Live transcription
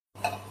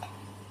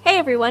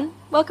everyone,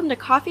 welcome to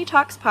Coffee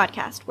Talks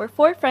Podcast, where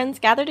four friends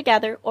gather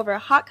together over a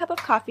hot cup of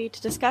coffee to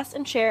discuss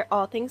and share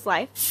all things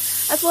life,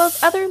 as well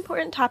as other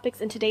important topics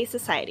in today's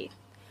society.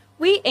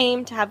 We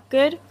aim to have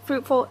good,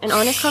 fruitful, and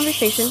honest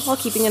conversation while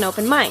keeping an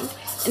open mind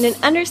and an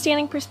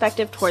understanding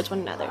perspective towards one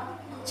another.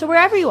 So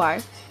wherever you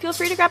are, feel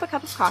free to grab a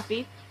cup of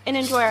coffee and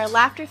enjoy our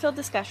laughter-filled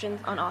discussions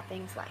on all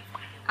things life.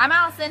 I'm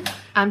Allison.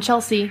 I'm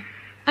Chelsea.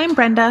 I'm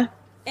Brenda.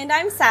 And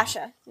I'm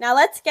Sasha. Now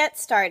let's get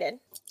started.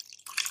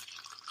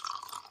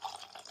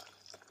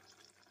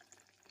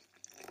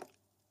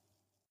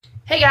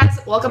 Hey guys,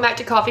 welcome back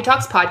to Coffee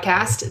Talks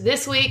Podcast.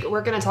 This week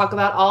we're going to talk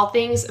about all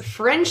things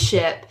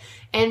friendship.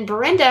 And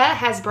Brenda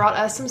has brought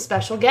us some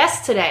special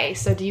guests today.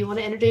 So do you want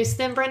to introduce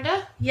them,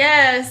 Brenda?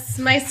 Yes,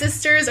 my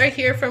sisters are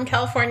here from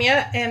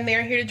California, and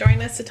they're here to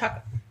join us to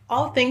talk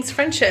all things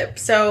friendship.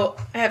 So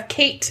I have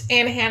Kate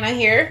and Hannah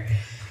here.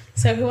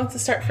 So who wants to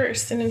start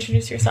first and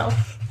introduce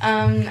yourself?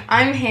 I'm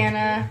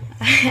Hannah.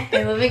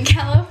 I live in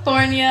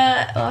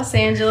California, Los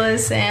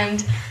Angeles,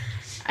 and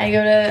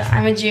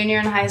I'm a junior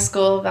in high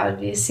school, about to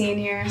be a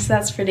senior, so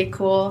that's pretty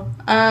cool.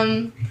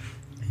 That's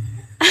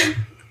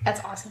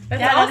awesome. That's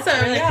Yeah, awesome.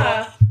 that's really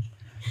cool.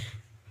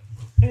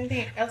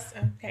 Anything else?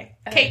 Okay.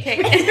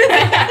 Kate.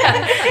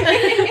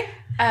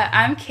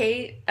 I'm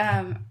Kate.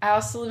 I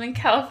also live in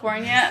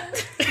California.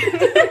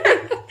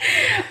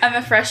 I'm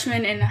a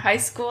freshman in high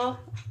school.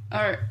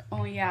 And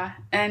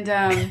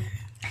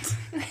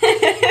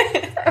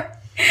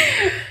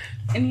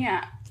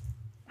yeah.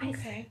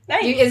 Okay.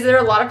 Nice. Is there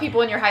a lot of people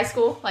in your high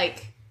school?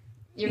 Like,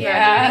 your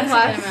graduating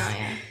class?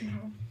 Yeah.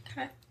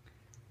 Okay.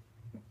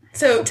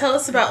 So tell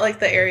us about, like,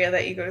 the area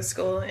that you go to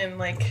school in.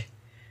 Like,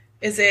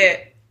 is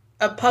it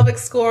a public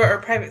school or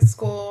a private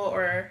school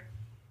or...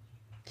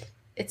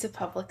 It's a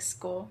public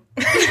school.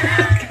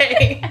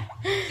 Okay.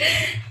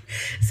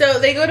 So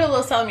they go to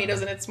Los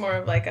Alamitos, and it's more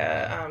of like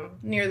a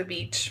near the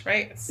beach,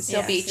 right?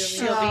 Seal Beach.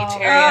 Seal Beach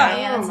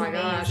area. Yeah, Oh my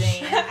gosh.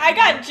 I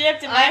got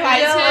gypped in my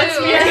high school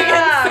experience.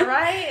 Yeah,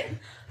 right?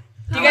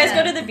 Do you guys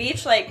go to the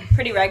beach, like,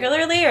 pretty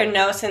regularly, or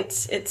no,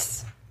 since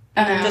it's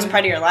just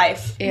part of your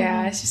life?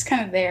 Yeah, it's just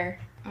kind of there.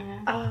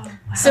 Oh,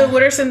 So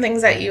what are some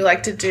things that you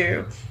like to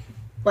do,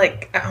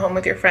 like, at home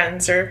with your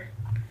friends or...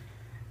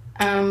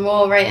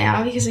 Well, right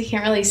now, because we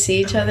can't really see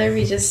each other,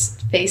 we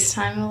just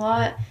FaceTime a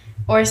lot.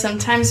 Or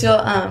sometimes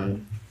we'll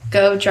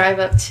go drive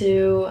up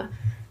to,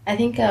 I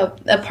think, a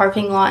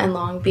parking lot in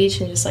Long Beach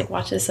and just, like,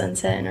 watch the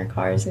sunset in our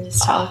cars and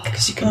just talk.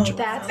 Because you can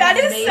that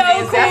is amazing.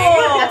 so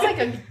cool. That's like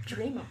a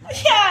dream of mine.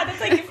 Yeah,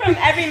 that's like from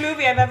every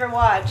movie I've ever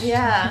watched.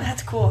 Yeah.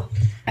 That's cool.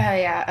 Oh,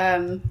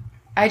 yeah.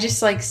 I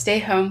just, like, stay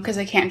home because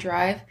I can't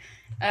drive.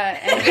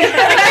 And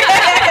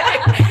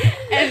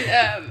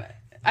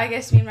I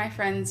guess me and my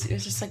friends, it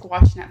was just, like,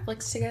 watch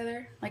Netflix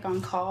together, like, on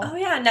call. Oh,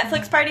 yeah,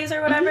 Netflix parties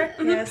or whatever.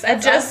 Mm-hmm. Yes, I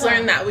just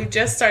learned that. We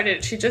just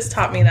started. She just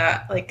taught me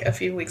that, like, a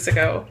few weeks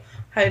ago,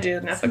 how to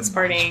do Netflix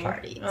partying.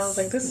 parties. I was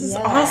like, this is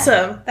Yeah.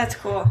 awesome. That's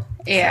cool.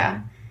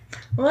 Yeah.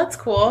 Well, that's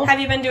cool. Have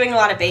you been doing a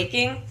lot of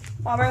baking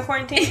while we're in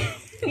quarantine?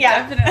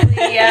 Yeah.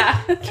 Definitely,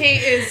 yeah.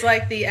 Kate is,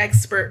 like, the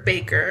expert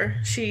baker.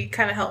 She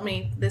kind of helped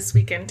me this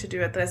weekend to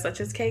do a tres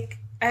leches cake.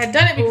 I had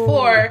done it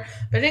before,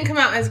 but it didn't come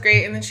out as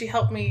great, and then she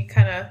helped me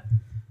kind of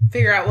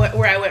figure out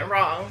where I went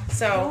wrong.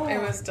 So it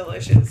was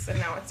delicious, and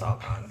now it's all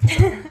gone.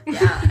 So.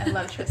 Yeah, I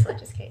love tres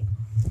leches cake.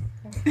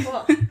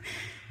 Cool.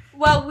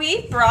 Well,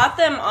 we brought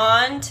them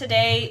on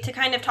today to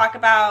kind of talk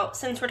about,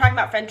 since we're talking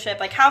about friendship,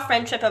 like how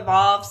friendship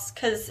evolves,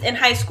 because in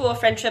high school,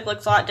 friendship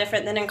looks a lot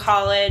different than in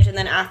college and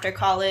then after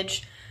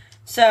college.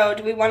 So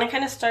do we want to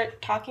kind of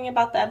start talking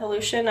about the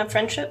evolution of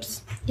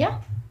friendships?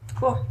 Yeah.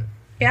 Cool.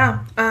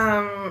 Yeah.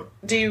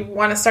 Do you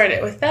want to start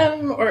it with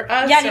them or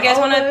us? Yeah, do you or guys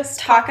all want of to us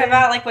talk talking?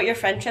 about, like, what your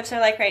friendships are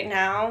like right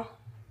now?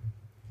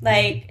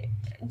 Like,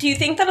 do you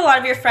think that a lot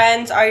of your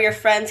friends are your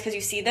friends because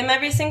you see them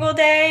every single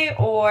day?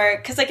 Or,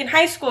 because, like, in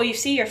high school, you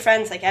see your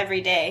friends, like,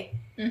 every day.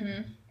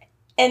 Mm-hmm.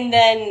 And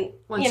then,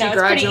 Once you know, you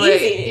it's pretty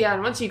graduate, easy. yeah,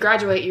 and once you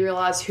graduate, you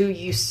realize who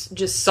you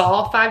just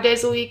saw 5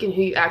 days a week and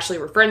who you actually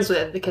were friends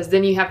with, because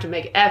then you have to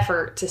make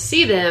effort to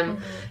see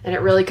them, and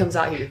it really comes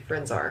out who your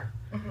friends are.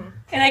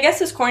 And I guess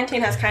this quarantine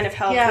has kind of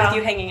helped with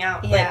you hanging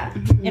out, Yeah.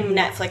 like, and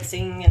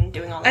Netflixing and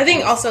doing all that. I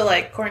think also,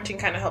 like, quarantine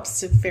kind of helps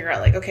to figure out,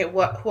 like, okay,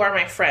 who are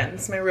my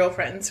friends, my real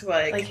friends, who,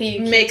 like Who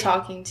you make keep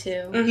talking to.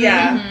 Mm-hmm.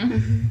 Yeah.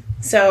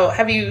 So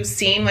have you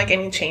seen, like,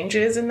 any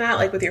changes in that,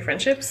 like, with your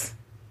friendships?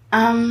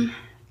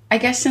 I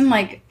guess in,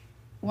 like,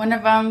 one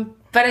of them,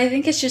 but I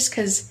think it's just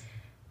because,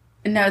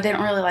 no, they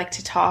don't really like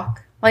to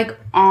talk, like,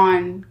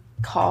 on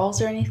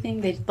calls or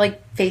anything. They,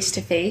 like,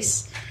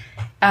 face-to-face.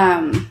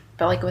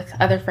 But, like, with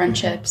other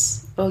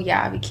friendships, we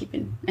keep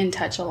in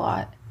touch a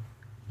lot.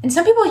 And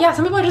some people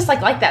are just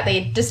like that.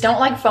 They just don't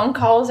like phone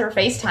calls or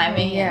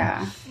FaceTiming.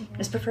 Yeah.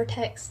 Just prefer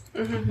text.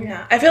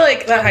 Yeah. I feel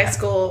like the high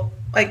school,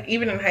 like,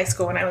 even in high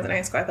school, when I was in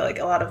high school, I feel like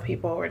a lot of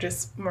people were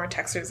just more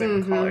texters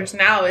than callers.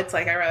 Now it's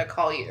like, I'd rather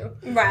call you.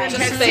 Right.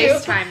 Just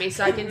FaceTime me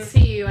so I can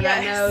see you and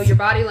I know your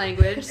body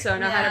language, so I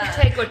know how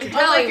to take what you're I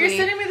was telling like, you're me.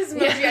 sending me this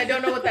emoji, I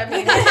don't know what that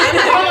means.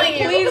 I'm calling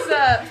you.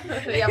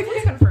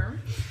 Please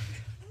confirm.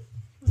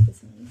 What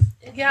this means.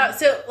 Yeah,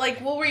 so,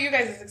 like, what were you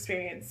guys'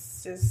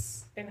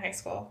 experiences in high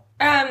school?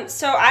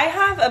 So I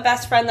have a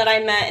best friend that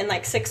I met in,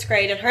 like, 6th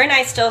grade, and her and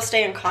I still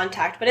stay in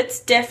contact, but it's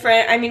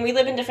different. I mean, we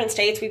live in different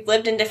states. We've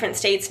lived in different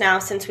states now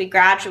since we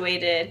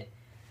graduated.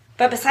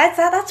 But besides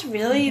that, that's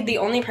really the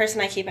only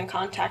person I keep in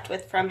contact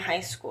with from high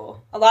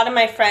school. A lot of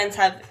my friends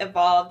have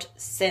evolved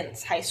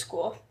since high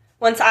school.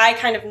 Once I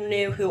kind of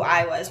knew who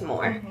I was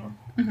more,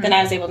 then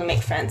I was able to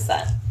make friends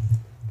that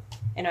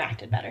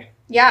interacted better.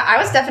 Yeah,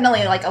 I was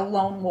definitely like a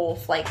lone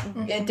wolf, like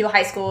through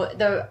high school.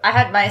 I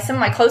had some of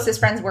my closest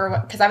friends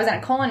were, because I was in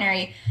a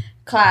culinary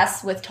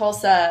class with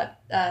Tulsa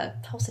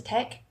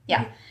Tech.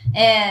 Yeah.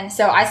 And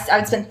so I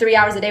would spend 3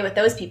 hours a day with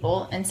those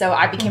people. And so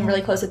I became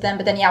really close with them.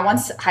 But then,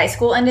 once high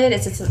school ended,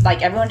 it's just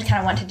like everyone kind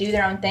of went to do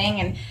their own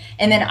thing.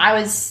 And then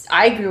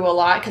I grew a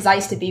lot because I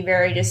used to be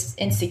very just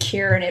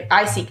insecure. And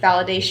I seek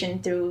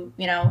validation through,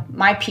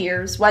 my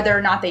peers, whether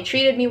or not they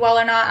treated me well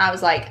or not. I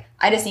was like,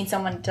 I just need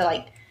someone to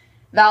like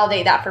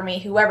validate that for me,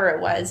 whoever it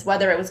was,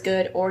 whether it was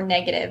good or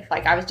negative.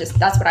 Like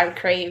that's what I would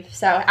crave.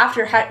 So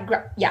after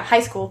high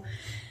school,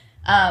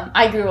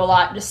 I grew a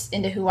lot just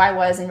into who I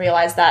was and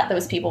realized that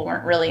those people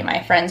weren't really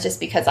my friends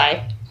just because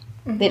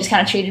they just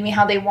kind of treated me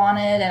how they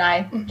wanted, and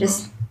I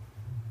it's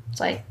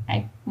like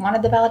I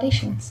wanted the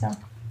validation. So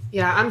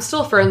yeah, I'm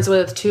still friends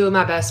with two of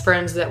my best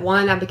friends. That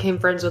one I became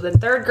friends with in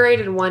 3rd grade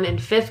and one in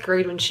 5th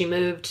grade when she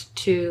moved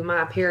to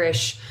my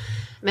parish,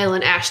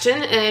 Maylin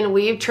Ashton, and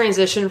we've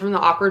transitioned from the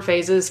awkward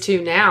phases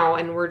to now,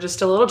 and we're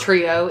just a little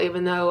trio.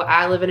 Even though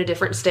I live in a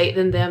different state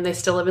than them, they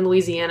still live in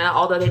Louisiana,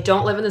 although they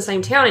don't live in the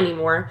same town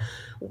anymore.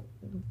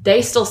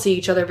 They still see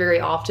each other very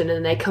often,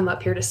 and they come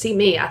up here to see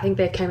me. I think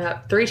they came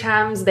up 3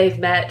 times. They've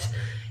met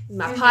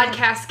my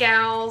podcast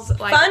gals.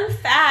 Fun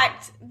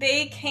fact,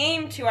 they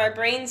came to our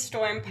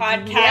brainstorm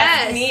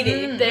podcast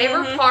meeting. They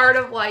were part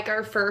of like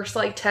our first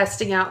like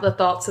testing out the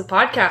thoughts of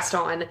podcast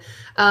on.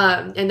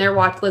 And they're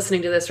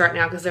listening to this right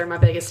now because they're my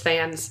biggest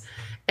fans.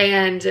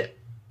 And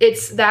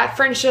it's that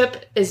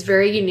friendship is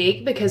very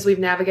unique because we've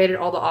navigated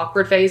all the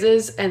awkward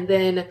phases. And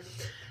then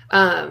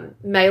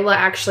Mayla,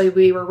 actually,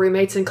 we were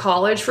roommates in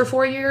college for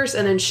 4 years,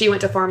 and then she went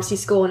to pharmacy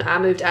school and I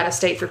moved out of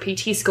state for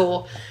PT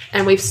school,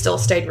 and we've still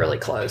stayed really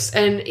close.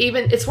 And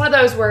even it's one of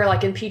those where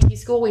like in PT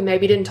school, we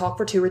maybe didn't talk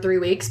for 2 or 3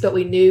 weeks, but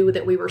we knew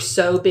that we were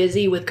so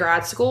busy with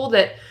grad school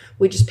that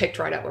we just picked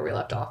right up where we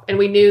left off. And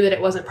we knew that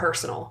it wasn't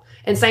personal.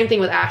 And same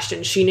thing with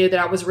Ashton. She knew that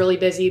I was really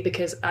busy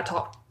because I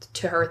talked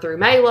to her through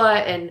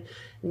Mayla, and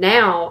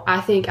now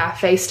I think I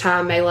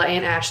FaceTime Mayla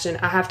and Ashton.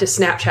 I have to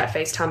Snapchat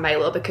FaceTime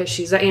Mayla because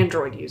she's an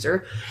Android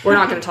user. We're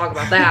not going to talk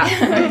about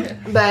that.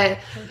 But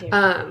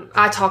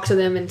I talk to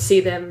them and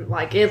see them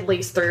like at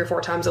least 3 or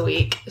 4 times a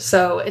week.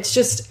 So it's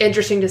just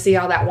interesting to see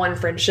how that one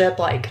friendship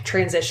like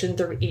transitioned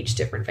through each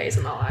different phase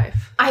of my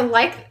life. I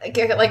like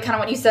kind of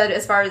what you said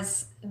as far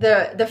as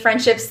the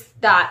friendships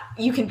that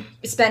you can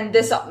spend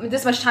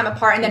this much time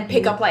apart and then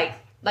pick up like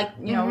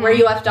where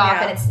you left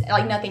off, and it's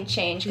like nothing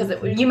changed.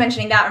 Because you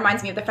mentioning that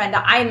reminds me of the friend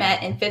that I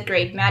met in 5th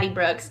grade, Maddie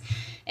Brooks,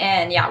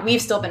 and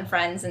we've still been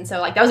friends. And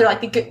so like those are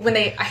like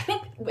I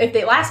think if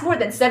they last more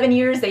than 7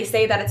 years, they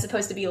say that it's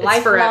supposed to be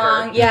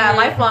lifelong,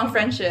 lifelong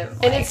friendship.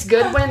 And it's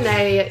good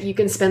when you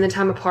can spend the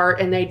time apart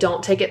and they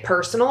don't take it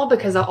personal.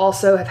 Because I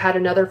also have had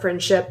another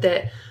friendship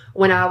that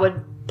when I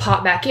would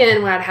pop back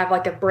in, when I'd have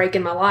like a break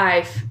in my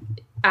life,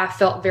 I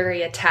felt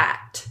very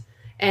attacked.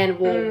 And,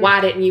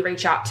 why didn't you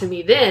reach out to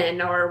me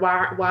then? Or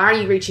why are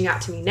you reaching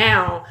out to me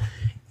now?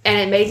 And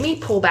it made me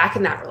pull back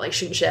in that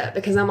relationship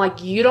because I'm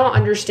like, you don't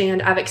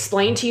understand. I've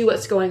explained to you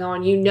what's going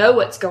on. You know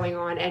what's going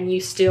on. And you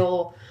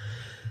still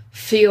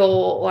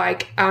feel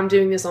like I'm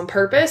doing this on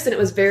purpose. And it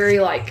was very,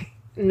 like,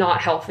 not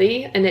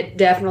healthy. And it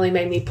definitely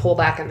made me pull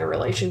back in the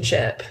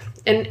relationship.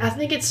 And I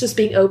think it's just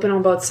being open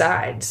on both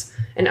sides.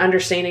 And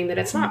understanding that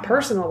it's not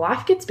personal.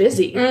 Life gets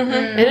busy.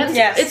 And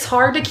it's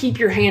hard to keep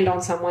your hand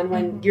on someone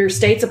when your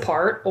state's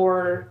apart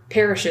or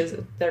parishes,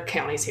 they're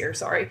counties here,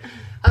 sorry.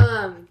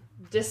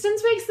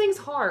 Distance makes things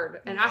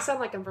hard. And I sound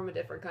like I'm from a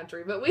different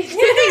country, but we do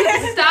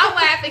things, stop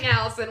laughing,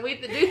 Allison. We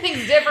do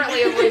things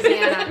differently in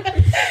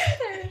Louisiana.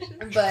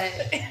 But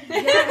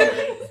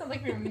sounds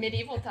like we're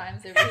medieval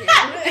times over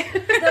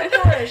here. The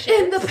parish.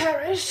 In the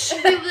parish.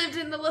 We lived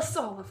in the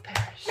LaSalle of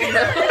parish.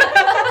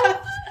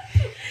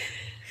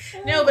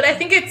 No, but I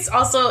think it's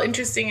also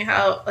interesting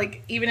how,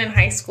 like, even in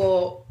high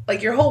school,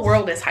 like, your whole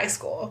world is high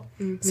school.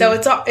 Mm-hmm. So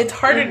it's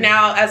harder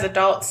now as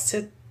adults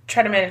to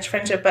try to manage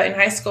friendship, but in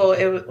high school,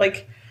 it was,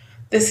 like,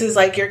 this is,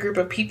 like, your group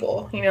of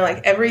people. You know,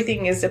 like,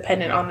 everything is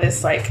dependent on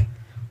this, like,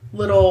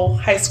 little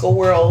high school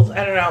world.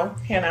 I don't know,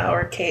 Hannah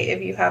or Kate,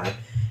 if you have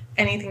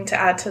anything to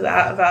add to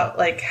that about,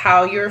 like,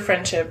 how your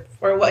friendship,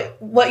 or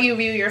what you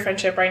view your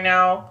friendship right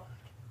now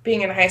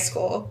being in high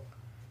school.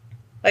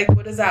 Like,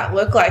 what does that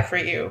look like for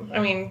you? I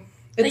mean,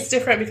 it's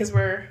different because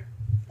we're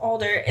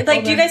older.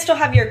 Like, do you guys still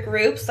have your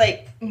groups,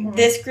 like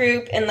this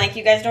group, and like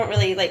you guys don't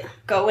really like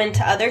go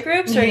into other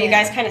groups, or are you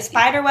guys kind of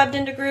spider webbed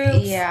into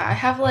groups? Yeah, I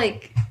have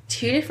like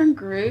 2 different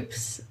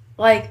groups.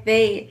 Like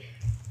they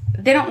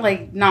don't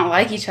like not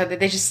like each other.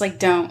 They just like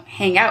don't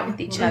hang out with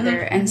each other,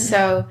 and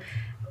so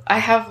I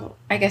have,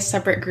 I guess,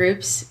 separate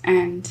groups,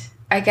 and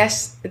I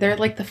guess they're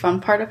like the fun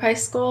part of high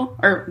school,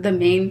 or the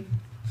main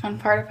fun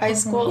part of high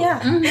school. Yeah.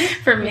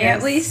 For me,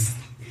 at least.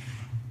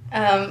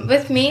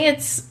 With me,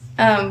 it's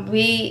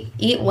we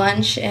eat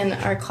lunch in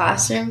our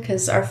classroom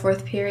because our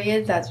fourth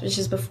period, which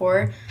is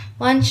before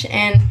lunch,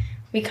 and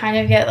we kind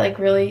of get like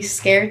really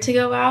scared to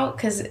go out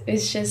because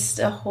it's just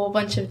a whole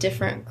bunch of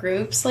different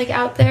groups like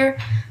out there.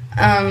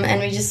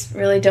 And we just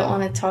really don't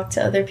want to talk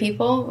to other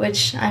people,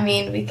 which, I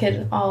mean, we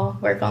could all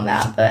work on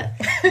that, but...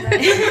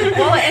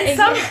 Well, and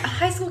some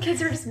high school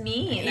kids are just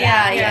mean.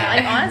 Yeah.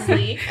 Like,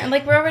 honestly. And,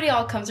 like, we're already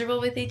all comfortable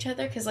with each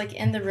other because, like,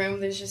 in the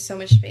room, there's just so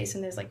much space,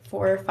 and there's, like,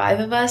 4 or 5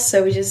 of us,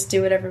 so we just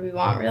do whatever we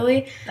want,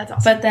 really. That's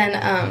awesome. But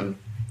then,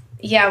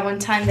 one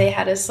time they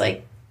had us,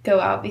 like,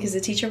 go out because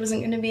the teacher wasn't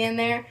going to be in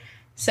there,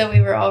 so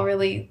we were all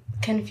really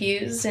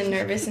confused and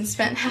nervous and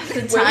spent half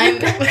the time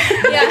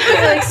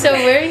like, so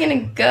where are we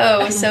gonna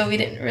go? So we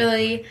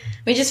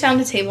just found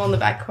a table in the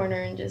back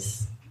corner and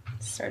just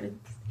started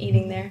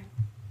eating there.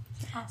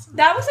 Awesome.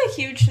 That was a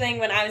huge thing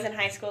when I was in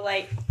high school.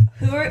 Like,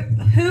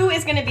 who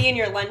is going to be in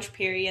your lunch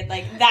period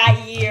like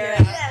that year?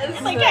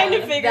 Yes. Like, trying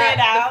to figure it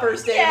out. The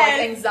first day of like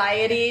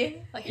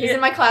anxiety. Like, who's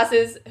in my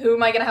classes? Who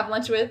am I gonna have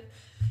lunch with?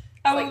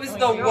 Oh, like, it was oh,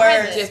 the You all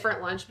had worst.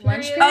 different lunch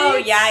periods. Oh,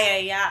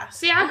 yeah.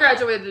 See, I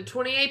graduated with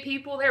 28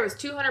 people. There was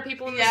 200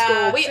 people in the Yeah,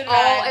 school. We so did all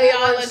I. ate We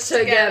all lunch lunched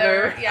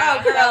together. Yeah,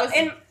 Oh, girl. that was-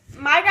 And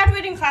my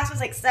graduating class was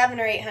like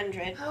 700 or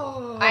 800.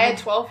 Oh, I had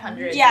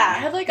 1,200. Yeah. I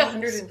had like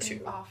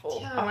 102. Awful.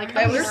 Yeah, like,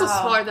 my yours was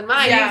God. smaller than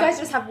mine. Yeah. You guys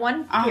just have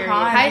one period.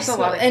 High There's a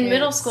school lot of and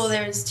middle kids. school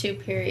there was 2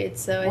 periods,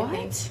 so What? I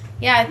think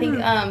I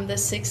think the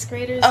 6th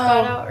graders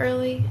got out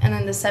early, and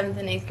then the 7th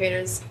and 8th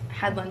graders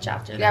had lunch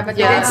after Yeah, them. but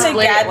Yeah, they didn't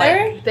split it, together?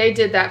 like, They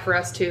did that for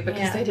us too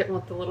because Yeah. they didn't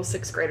want the little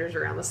 6th graders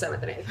around the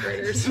 7th and 8th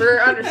graders for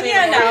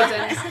understandable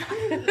reasons.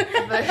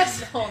 But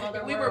That's a whole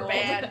nother We were world.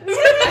 bad.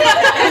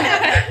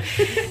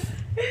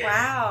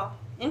 Wow.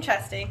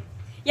 Interesting.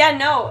 Yeah,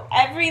 no,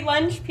 every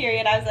lunch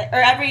period I was like,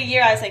 or every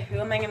year I was like, who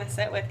am I going to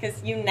sit with?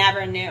 Because you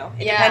never knew.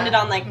 It Yeah. depended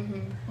on like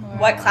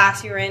what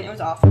class you were in. It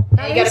was awful.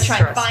 And you gotta try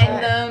and stressful.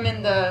 find them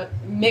in the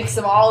mix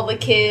of all the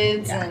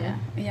kids. And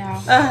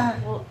yeah.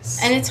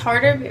 And it's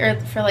harder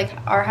for like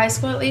our high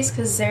school at least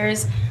because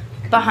there's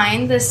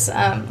behind this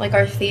like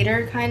our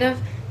theater kind of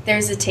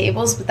there's the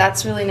tables, but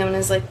that's really known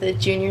as like the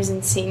juniors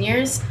and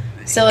seniors.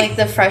 So like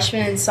the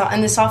freshmen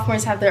and the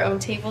sophomores have their own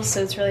tables,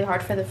 so it's really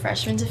hard for the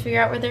freshmen to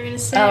figure out where they're going to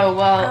sit. Oh,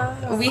 well,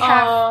 we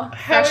have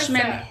How is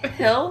freshman that?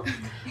 hill,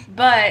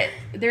 but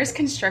there's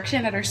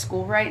construction at our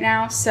school right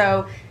now,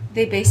 so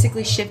they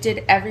basically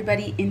shifted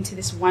everybody into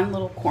this one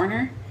little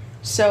corner.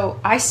 So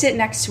I sit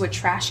next to a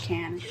trash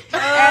can.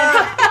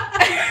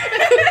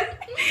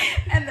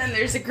 And then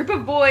there's a group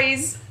of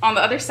boys on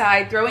the other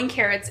side throwing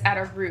carrots at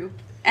our group.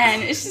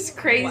 And it's just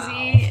crazy. Wow.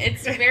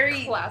 It's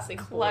very classic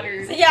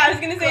cluttered. Yeah, I was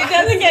going to say, it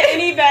doesn't get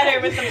any better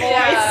with the boys.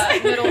 Yeah,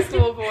 middle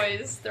school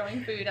boys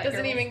throwing food at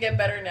Doesn't girls. even get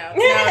better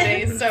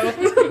nowadays. So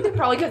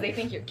Probably because they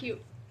think you're cute.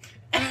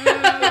 I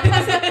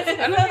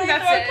don't think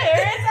that's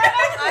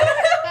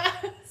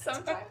it.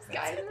 Sometimes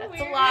guys are that's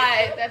a weird.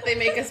 lie that they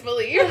make us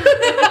believe.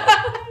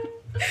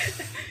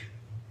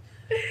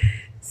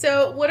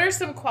 So, what are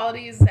some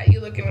qualities that you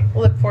look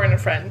for in a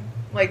friend,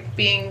 like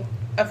being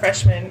a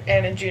freshman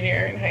and a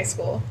junior in high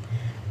school?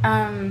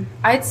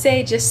 I'd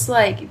say just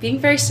like being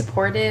very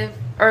supportive,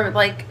 or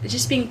like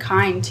just being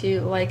kind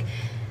too, like,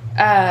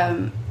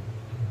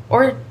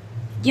 or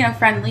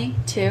friendly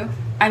too.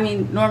 I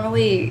mean,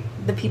 normally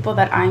the people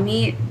that I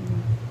meet,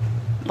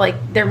 like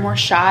they're more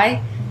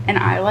shy, and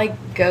I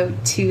like go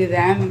to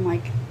them and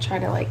like try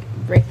to like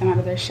break them out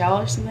of their shell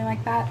or something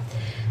like that.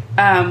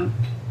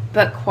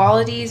 But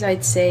qualities,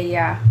 I'd say,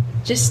 yeah,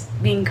 just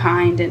being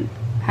kind and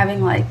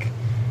having like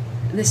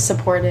this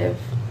supportive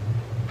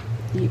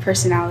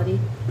personality.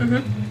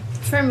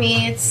 For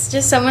me, it's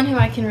just someone who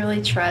I can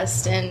really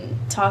trust and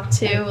talk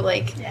to,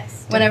 like,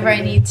 Yes. whenever I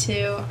need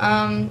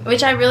to,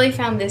 which I really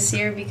found this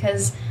year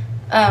because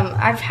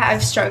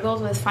I've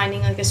struggled with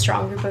finding, like, a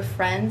strong group of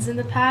friends in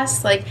the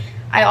past. Like,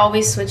 I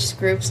always switched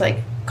groups, like,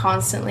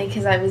 constantly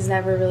because I was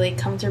never really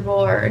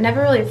comfortable or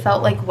never really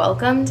felt, like,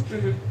 welcomed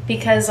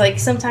because, like,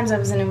 sometimes I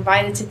wasn't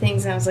invited to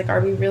things and I was like,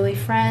 are we really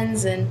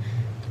friends? And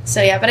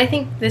so, yeah, but I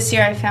think this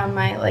year I found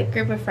my, like,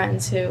 group of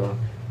friends who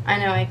I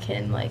know I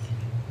can, like,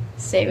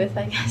 stay with,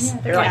 I guess.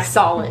 They're like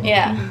solid.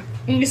 Yeah.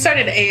 You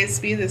started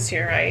ASB this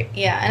year, right?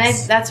 Yeah, and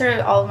that's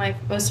where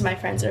most of my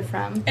friends are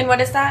from. And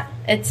what is that?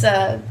 It's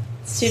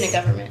student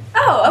government.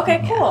 Oh,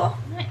 okay, cool.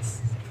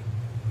 Nice.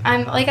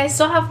 I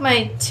still have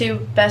my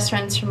 2 best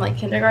friends from like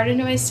kindergarten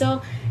who it's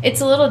a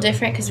little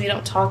different because we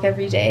don't talk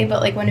every day,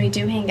 but like when we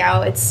do hang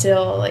out, it's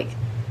still like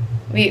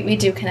we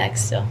do connect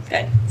still.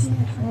 Good.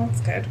 Well,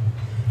 that's good.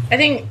 I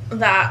think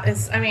that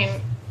is, I mean,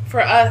 for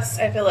us,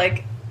 I feel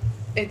like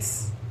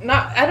it's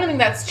not, I don't think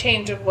that's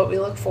changed of what we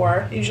look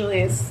for.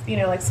 Usually is,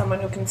 like someone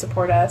who can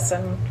support us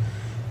and,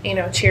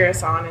 cheer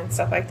us on and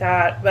stuff like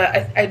that.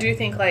 But I do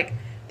think like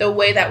the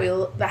way that we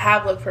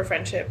have looked for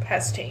friendship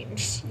has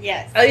changed.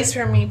 Yes. At least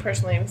for me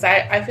personally, because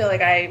I feel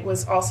like I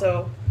was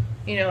also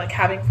you know, like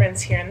having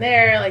friends here and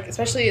there, like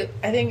especially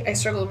I think I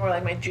struggled more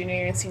like my junior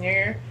year and senior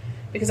year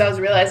because I was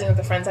realizing that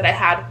the friends that I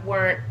had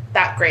weren't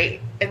that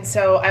great. And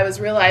so I was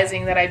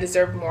realizing that I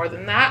deserved more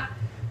than that.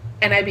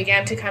 And I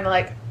began to kind of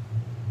like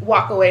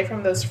walk away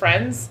from those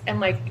friends and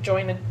like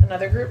join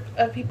another group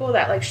of people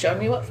that like showed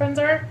me what friends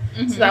are.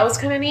 So that was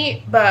kind of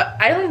neat. But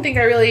I don't think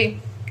I really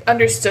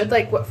understood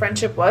like what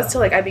friendship was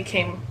till like I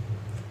became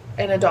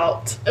an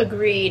adult.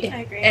 Agreed. I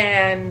agree.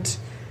 And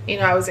you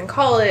know, I was in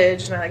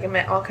college and I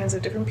met all kinds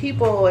of different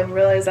people and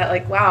realized that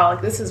like, wow,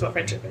 like this is what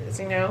friendship is,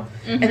 you know.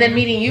 And then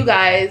meeting you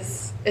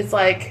guys, it's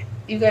like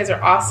you guys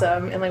are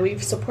awesome and like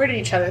we've supported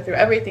each other through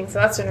everything, so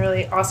that's been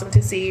really awesome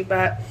to see.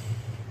 But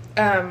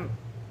I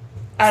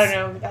don't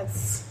know,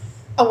 that's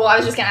Oh, well, I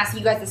was just going to ask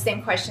you guys the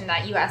same question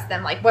that you asked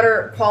them. Like, what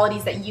are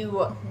qualities that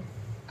you,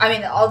 I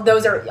mean, all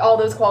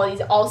those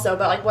qualities also,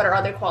 but like, what are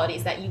other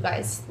qualities that you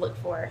guys look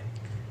for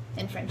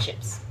in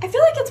friendships? I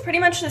feel like it's pretty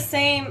much the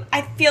same.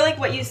 I feel like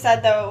what you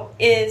said, though,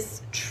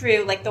 is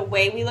true. Like, the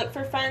way we look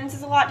for friends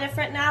is a lot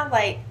different now.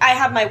 Like, I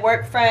have my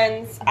work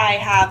friends. I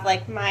have,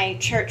 like, my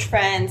church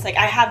friends. Like,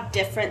 I have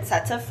different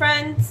sets of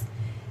friends.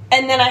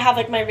 And then I have,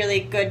 like, my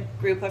really good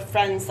group of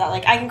friends that,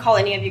 like, I can call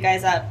any of you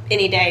guys up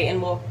any day and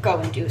we'll go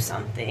and do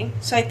something.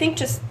 So I think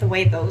just the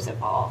way those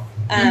evolve.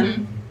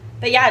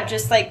 But, yeah,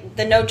 just, like,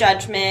 the no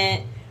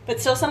judgment, but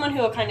still someone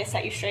who will kind of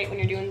set you straight when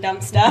you're doing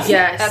dumb stuff.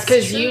 Yes,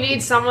 because you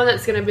need someone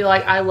that's going to be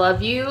like, I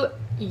love you,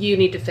 you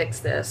need to fix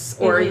this,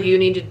 or you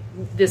need to,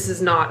 this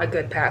is not a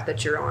good path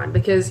that you're on,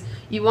 because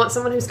you want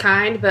someone who's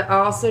kind, but I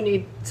also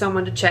need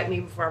someone to check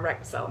me before I wreck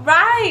myself.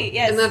 Right,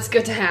 yes. And that's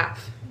good to have.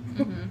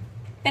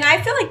 And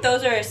I feel like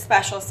those are a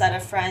special set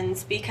of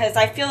friends because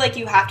I feel like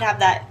you have to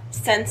have that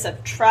sense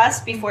of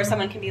trust before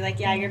someone can be like,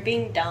 yeah, you're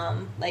being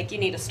dumb. Like, you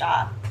need to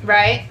stop.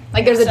 Right?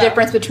 Like, there's a So-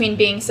 difference between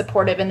being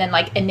supportive and then,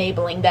 like,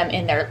 enabling them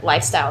in their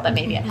lifestyle that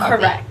may be unhealthy.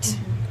 Correct.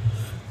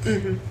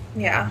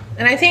 yeah.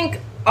 And I think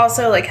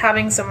also like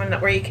having someone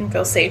where you can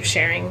feel safe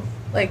sharing,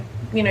 like,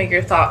 you know,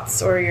 your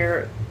thoughts or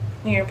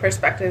your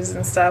perspectives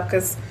and stuff,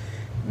 because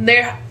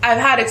I've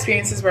had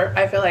experiences where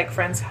I feel like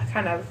friends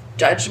kind of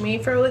judge me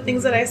for the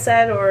things that I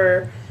said,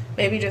 or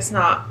maybe just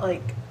not I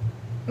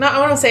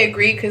want to say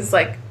agree, because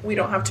like we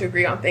don't have to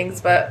agree on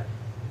things, but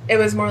it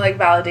was more like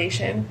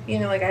validation, you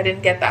know, like I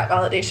didn't get that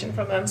validation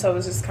from them, so it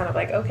was just kind of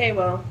like, okay,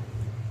 well,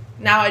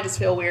 now I just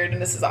feel weird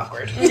and this is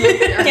awkward.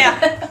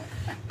 Yeah.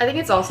 I think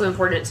it's also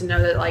important to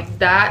know that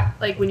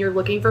like when you're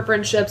looking for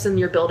friendships and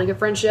you're building a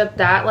friendship,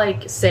 that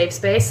like safe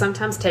space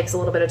sometimes takes a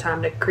little bit of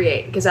time to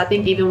create, because I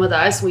think even with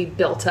us, we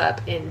built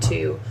up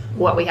into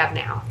what we have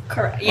now.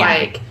 Correct. Yeah.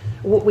 Like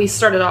we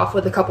started off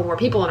with a couple more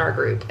people in our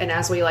group, and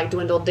as we like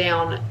dwindled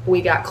down,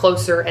 we got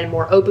closer and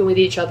more open with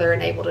each other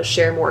and able to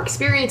share more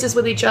experiences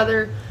with each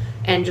other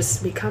and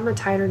just become a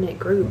tighter knit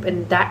group,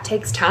 and that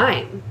takes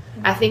time.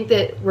 I think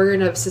that we're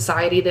in a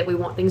society that we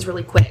want things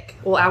really quick.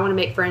 Well, I want to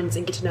make friends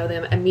and get to know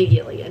them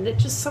immediately, and it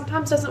just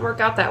sometimes doesn't work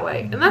out that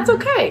way, and that's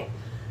okay,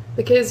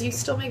 because you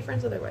still make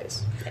friends other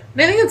ways.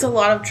 And I think it's a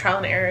lot of trial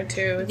and error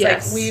too. It's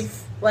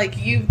Yes. like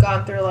you've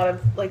gone through a lot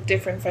of like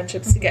different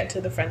friendships to get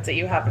to the friends that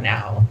you have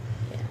now.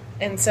 Yeah.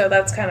 And so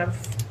that's kind of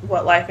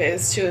what life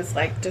is too. It's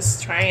like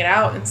just trying it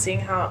out and seeing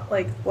how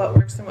like what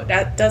works and what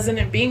that doesn't,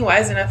 and being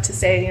wise enough to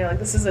say, you know, like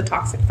this is a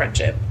toxic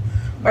friendship.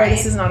 Or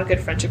this is not a good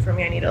friendship for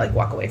me. I need to like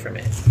walk away from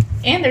it.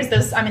 And there's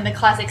those, I mean, the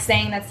classic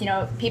saying that's, you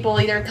know, people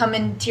either come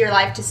into your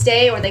life to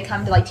stay or they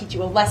come to like teach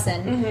you a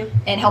lesson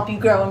and help you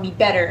grow and be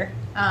better.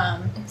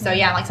 So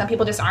yeah, like some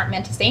people just aren't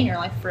meant to stay in your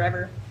life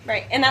forever.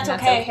 Right. And that's, And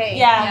that's okay. okay.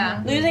 Yeah.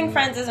 Yeah. Losing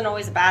friends isn't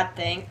always a bad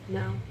thing.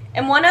 No.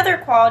 And one other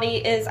quality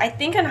is, I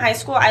think in high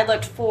school I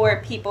looked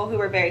for people who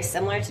were very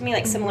similar to me,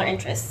 like similar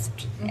interests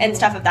and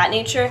stuff of that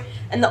nature.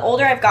 And the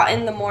older I've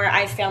gotten, the more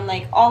I've found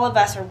like all of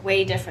us are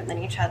way different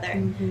than each other,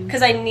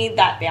 because I need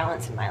that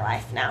balance in my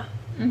life now.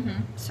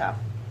 So,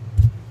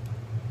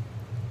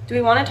 do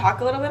we want to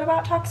talk a little bit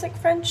about toxic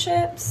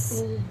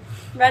friendships,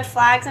 red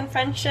flags in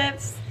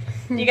friendships?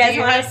 You guys Do you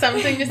want have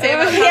something to say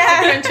about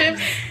Yeah. toxic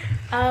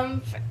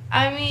friendships?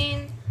 I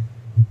mean,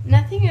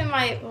 nothing in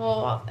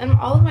all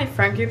of my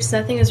friend groups,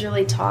 nothing was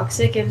really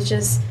toxic. It was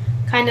just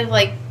kind of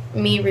like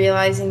me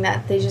realizing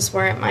that they just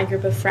weren't my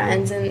group of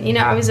friends, and you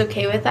know, I was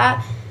okay with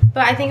that.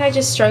 But I think I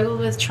just struggled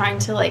with trying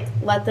to like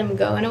let them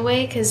go in a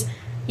way, because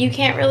you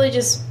can't really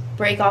just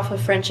break off a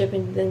friendship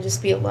and then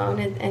just be alone,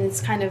 and it's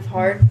kind of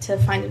hard to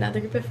find another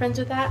group of friends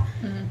with that.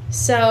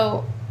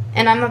 So,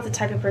 and I'm not the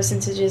type of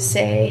person to just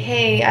say,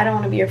 hey, I don't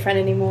want to be your friend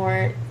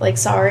anymore, like,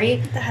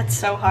 sorry. That's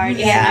so hard.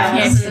 Yeah,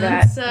 can't do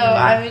that. So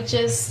I would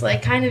just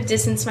like kind of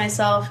distance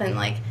myself, and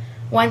like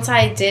once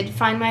I did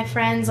find my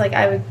friends, like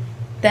I would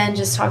then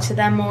just talk to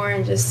them more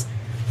and just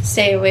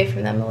stay away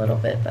from them a little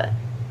bit. But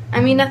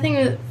I mean,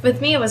 nothing with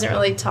me, it wasn't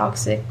really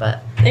toxic,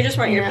 but They just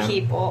weren't You your know.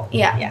 people.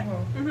 yeah.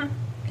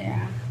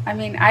 Yeah. I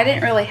mean, I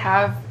didn't really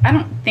have, I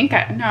don't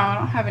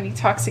have any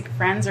toxic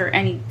friends, or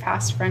any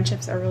past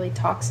friendships are really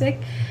toxic.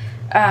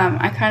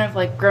 I kind of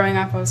like growing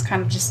up, I was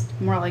kind of just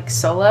more like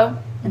solo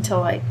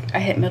until like I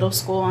hit middle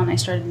school and I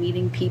started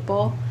meeting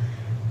people.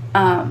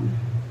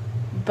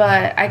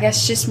 But I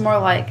guess just more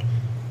like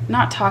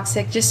not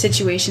toxic, just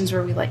situations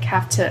where we like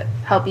have to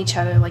help each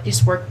other, like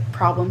just work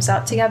problems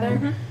out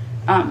together.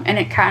 And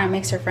it kind of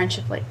makes our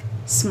friendship like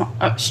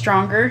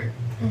stronger,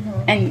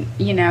 and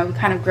you know,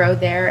 kind of grow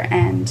there,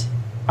 and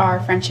our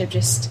friendship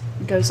just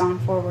goes on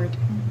forward.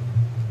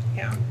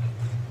 Yeah,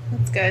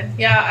 that's good.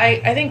 Yeah,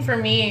 I think for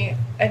me,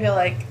 I feel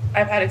like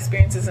I've had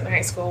experiences in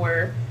high school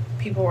where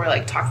people were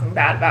like talking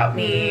bad about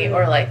me,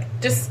 or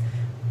like just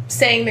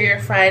saying they're your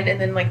friend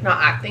and then like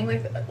not acting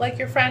like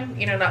your friend,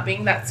 you know, not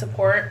being that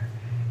support.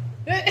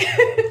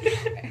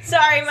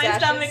 Sorry, my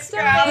stomach's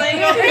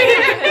growling.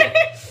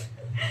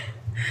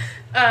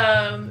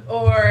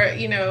 Or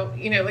you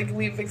know, like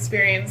we've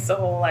experienced the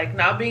whole like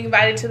not being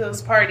invited to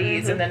those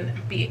parties, and then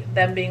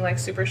them being like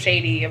super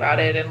shady about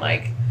it, and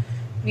like,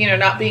 you know,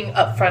 not being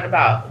upfront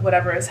about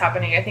whatever is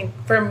happening. I think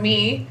for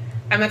me,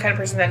 I'm the kind of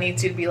person that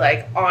needs you to be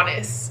like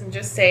honest and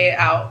just say it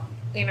out.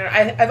 You know,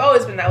 I've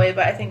always been that way,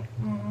 but I think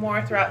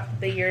more throughout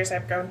the years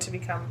I've grown to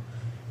become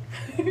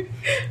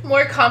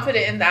more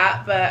confident in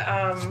that.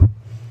 But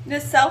the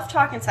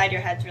self-talk inside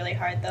your head's really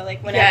hard, though.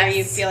 Like, whenever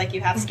you feel like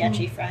you have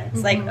sketchy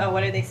friends. Like, oh,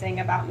 what are they saying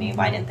about me?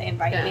 Why didn't they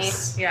invite me?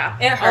 Yeah.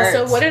 It hurts.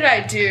 Also, what did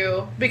I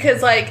do?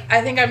 Because, like,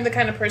 I think I'm the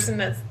kind of person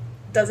that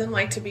doesn't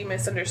like to be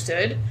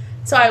misunderstood.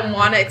 So I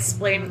want to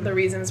explain the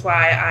reasons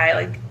why I,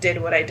 like,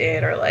 did what I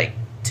did, or, like,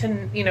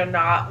 to, you know,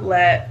 not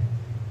let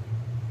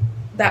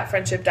that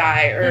friendship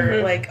die,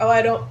 or, like, oh,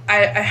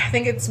 I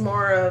think it's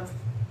more of,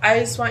 I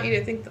just want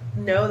you to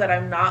know that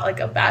I'm not like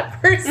a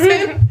bad person.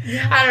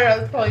 I don't know,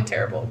 it's probably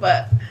terrible,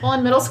 but well,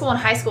 in middle school and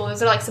high school,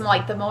 those are like some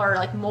like the more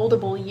like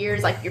moldable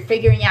years. Like you're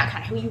figuring out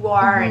kind of who you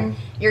are, and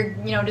you're,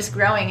 you know, just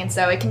growing. And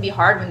so it can be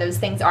hard when those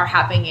things are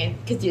happening,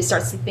 because you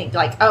start to think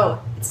like,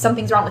 oh,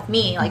 something's wrong with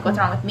me. Like what's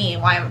wrong with me?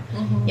 And why am,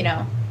 you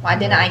know, why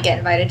didn't I get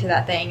invited to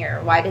that thing,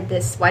 or why did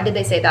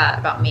they say that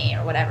about me,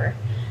 or whatever.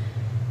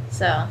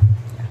 So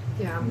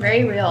Yeah.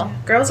 very real.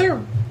 girls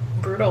are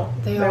brutal.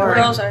 They They're, are. like,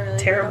 Girls are really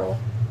terrible.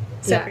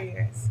 Except Yeah. for you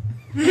guys.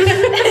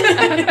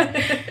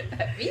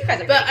 You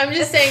guys are But I'm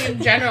just saying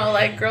in general,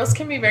 like girls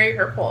can be very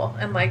hurtful,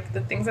 and like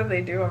the things that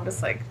they do, I'm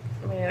just like,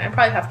 man, I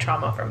probably have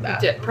trauma from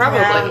that. Yeah, probably.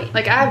 Right.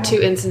 Like, I have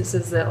two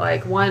instances that,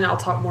 like, one, I'll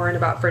talk more in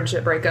about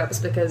friendship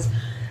breakups, because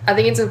I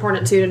think it's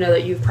important, too, to know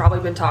that you've probably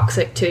been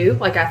toxic, too.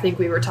 Like, I think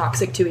we were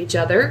toxic to each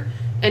other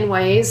in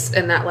ways,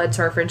 and that led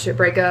to our friendship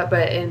breakup.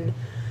 But in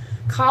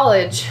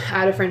college, I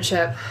had a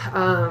friendship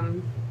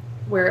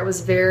where it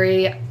was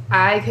very...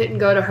 I couldn't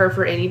go to her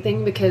for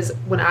anything, because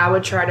when I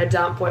would try to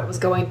dump what was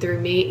going through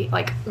me,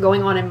 like,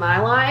 going on in my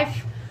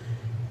life,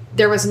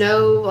 there was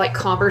no, like,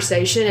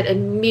 conversation. It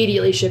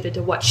immediately shifted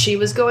to what she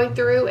was going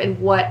through and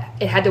what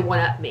it had to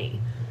one-up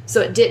me.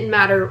 So it didn't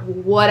matter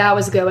what I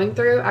was going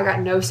through. I got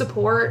no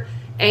support,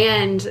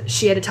 and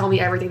she had to tell me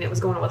everything that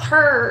was going on with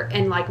her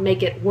and, like,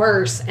 make it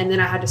worse, and then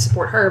I had to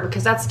support her,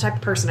 because that's the type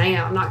of person I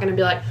am. I'm not going to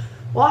be like,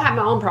 well, I have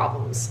my own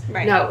problems.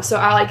 Right. No. So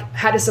I, like,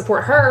 had to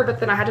support her, but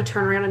then I had to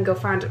turn around and go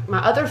find my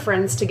other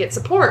friends to get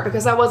support,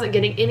 because I wasn't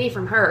getting any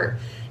from her.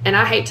 And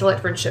I hate to let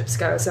friendships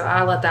go, so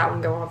I let that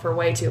one go on for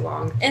way too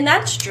long. And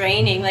that's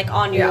draining, like,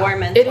 on your Yeah.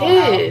 mental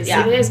health. It is.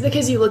 Yeah. It is,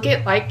 because you look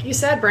at, like you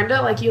said,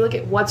 Brenda, like, you look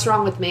at what's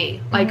wrong with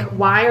me. Like,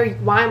 why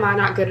am I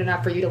not good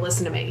enough for you to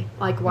listen to me?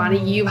 Like, why do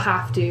you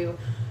have to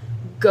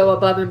go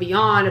above and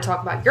beyond to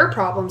talk about your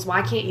problems?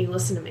 Why can't you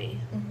listen to me?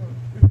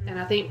 And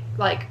I think,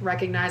 like,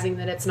 recognizing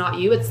that it's not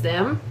you, it's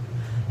them,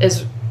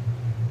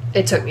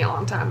 it took me a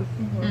long time.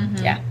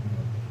 Yeah.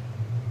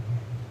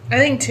 I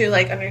think too,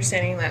 like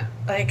understanding that,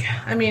 like,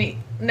 I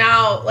mean,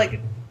 now, like,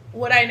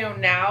 what I know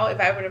now,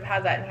 if I would have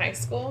had that in high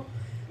school,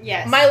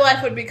 Yes. my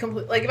life would be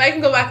complete. Like, if I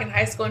can go back in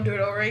high school and do it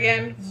over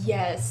again,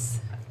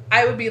 Yes.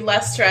 I would be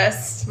less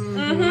stressed.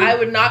 Mm-hmm. I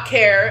would not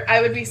care.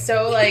 I would be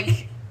so,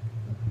 like,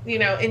 you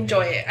know,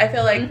 enjoy it. I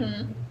feel like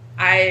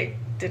I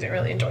didn't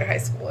really enjoy high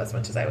school as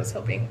much as I was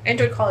hoping. I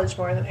enjoyed college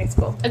more than high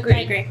school. Agreed. I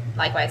agree.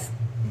 Likewise.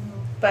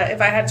 But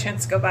if I had a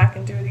chance to go back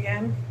and do it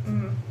again,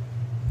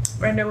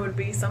 Brenda would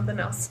be something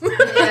else.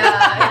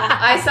 Yeah,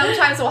 I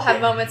sometimes will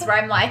have moments where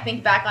I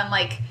think back on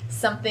like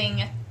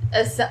something,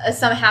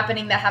 some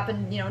happening that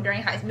happened, you know,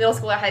 during middle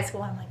school or high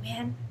school. I'm like,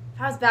 man,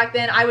 if I was back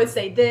then, I would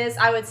say this,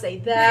 I would say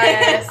that.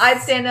 Yes.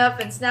 I'd stand up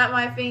and snap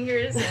my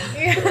fingers.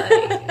 And,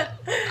 like,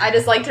 I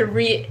just like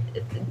to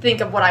think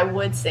of what I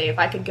would say if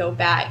I could go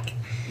back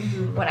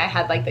when I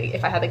had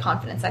if I had the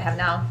confidence I have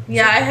now.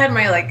 Yeah, I had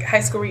my like high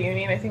school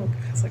reunion. I think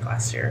it was like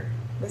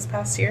this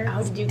past year.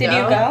 Oh, did you Did go?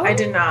 you go? I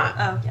did not.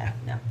 Oh, yeah.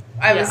 No.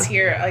 I was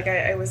here. Like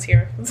I was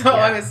here, so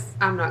I was.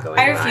 I'm not going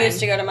I to refuse mine.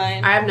 to go to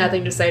mine. I have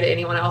nothing to say to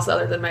anyone else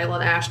other than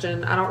Malin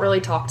Ashton. I don't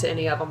really talk to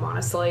any of them,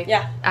 honestly.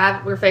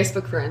 Yeah. We're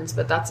Facebook friends,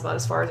 but that's about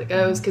as far as it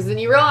goes. Because then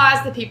you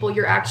realize the people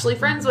you're actually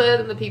friends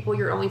with and the people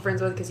you're only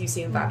friends with because you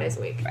see them 5 days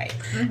a week. Right.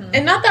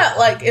 And not that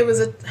like it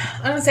was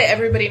I don't say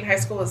everybody in high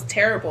school was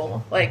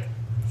terrible. Like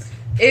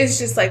it's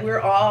just like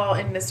we're all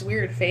in this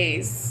weird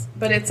phase.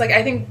 But it's like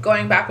I think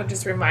going back would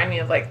just remind me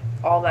of like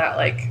all that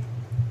like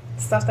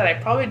stuff that I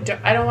probably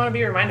I don't want to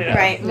be reminded of.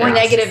 Right. More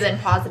negative than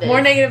positive.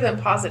 More negative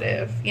than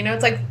positive. You know,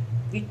 it's like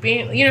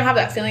being have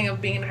that feeling of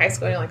being in high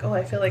school and you're like, oh,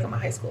 I feel like I'm in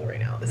high school right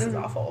now. This is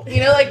awful. You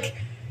know, like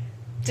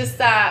just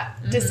that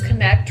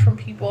disconnect from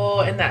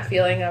people and that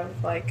feeling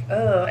of like,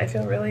 oh, I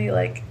feel really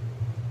like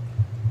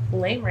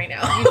lame right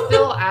now. You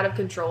feel out of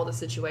control of the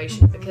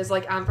situation because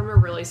like I'm from a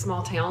really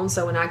small town,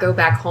 so when I go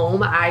back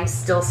home I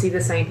still see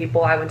the same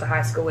people I went to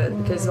high school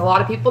with because a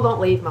lot of people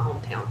don't leave my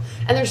hometown,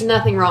 and there's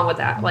nothing wrong with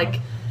that. Like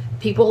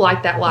people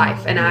like that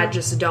life and I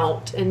just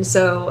don't, and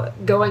so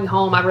going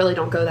home, I really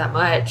don't go that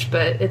much,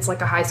 but it's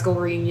like a high school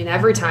reunion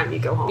every time you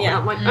go home. And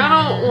I'm like,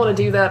 I don't want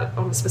to do that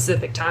on a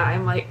specific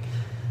time, like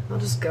I'll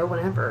just go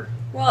whenever.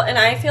 Well, and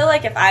I feel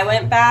like if I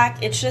went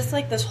back, it's just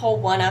like this whole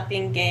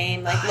one-upping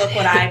game. Like, look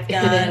what I've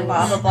done,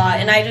 blah, blah, blah.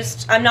 And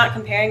I'm not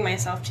comparing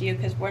myself to you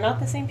because we're not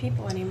the same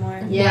people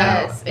anymore.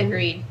 Yes, No.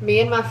 agreed. Me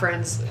and my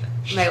friends,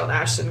 Mel and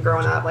Ashton,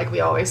 growing up, like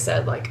we always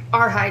said, like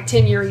our high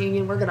 10-year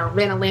reunion, we're gonna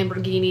rent a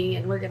Lamborghini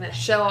and we're gonna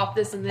show off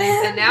this and this.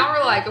 And now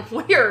we're like, if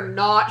we are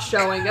not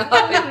showing up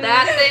at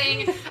that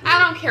thing, I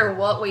don't care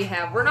what we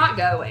have, we're not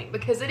going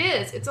because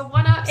it's a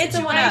one-up situation. It's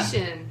a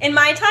one-up. And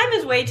my time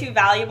is way too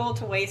valuable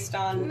to waste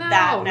on No, that.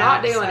 Now,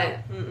 not doing it.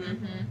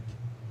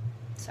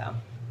 So,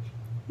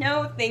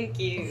 no, thank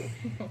you.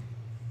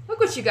 Look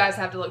what you guys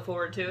have to look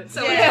forward to. It's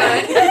so much Yeah.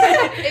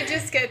 fun. It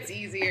just gets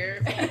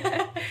easier.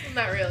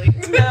 Not really.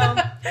 No.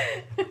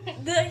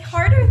 The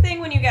harder thing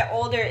when you get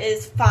older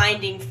is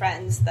finding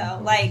friends, though.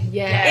 Like,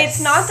 Yes.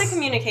 it's not the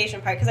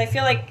communication part because I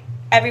feel like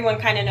everyone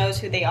kind of knows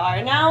who they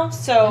are now.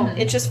 So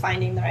it's just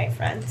finding the right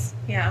friends.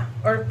 Yeah,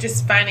 or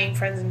just finding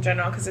friends in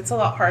general because it's a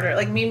lot harder.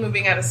 Like me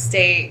moving out of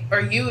state, or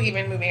you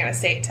even moving out of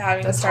state to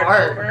having That's to start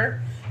hard.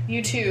 over.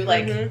 You too,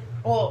 like,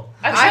 well,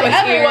 I actually, was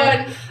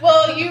everyone.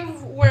 Well, you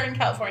were in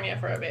California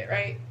for a bit,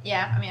 right?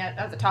 Yeah, I mean,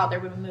 I was a toddler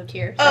when we moved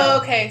here. So Oh,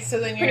 okay. So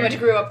then you pretty much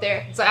grew up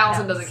there. So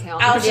Allison doesn't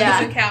count. Allison Yeah.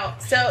 doesn't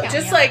count. So Count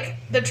just me out. like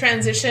the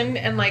transition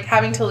and like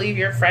having to leave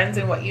your friends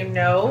and what you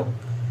know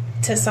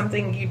to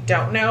something you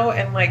don't know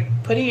and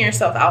like putting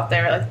yourself out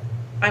there. Like,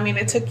 I mean,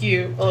 it took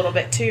you a little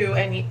bit too,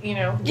 and you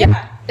know.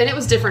 Yeah. And it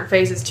was different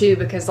phases too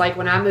because like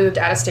when I moved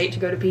out of state to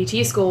go to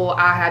PT school,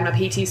 I had my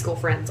PT school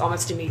friends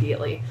almost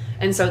immediately.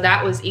 And so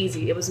that was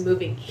easy. It was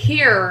moving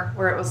here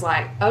where it was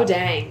like, oh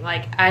dang,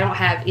 like I don't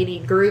have any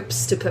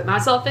groups to put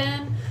myself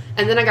in.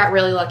 And then I got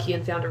really lucky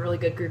and found a really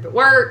good group at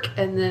work,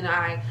 and then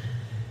I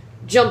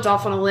jumped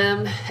off on a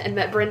limb and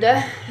met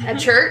Brenda at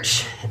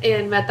church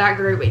and met that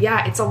group. But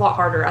yeah, it's a lot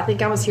harder. I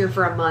think I was here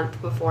for a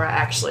month before I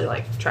actually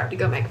like tried to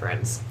go make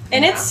friends.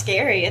 And it's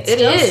scary. It's It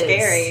still is.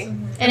 scary.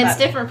 And it's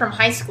different from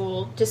high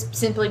school, just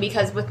simply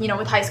because with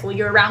high school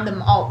you're around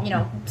them all,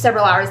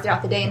 several hours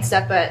throughout the day and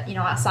stuff. But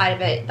outside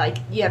of it, like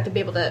you have to be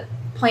able to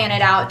plan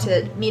it out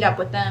to meet up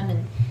with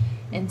them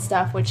and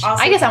stuff. Which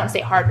Also- I guess I wouldn't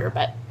say harder,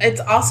 but It's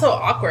also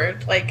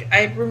awkward. Like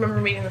I remember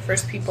meeting the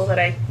first people that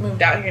I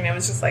moved out here, and it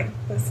was just like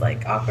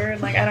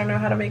awkward. Like I don't know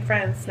how to make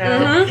friends now.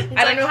 I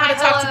don't know how to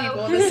talk to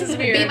people. This is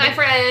weird. Be my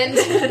friend.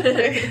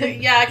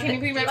 Yeah, can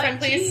you be my friend,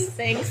 please?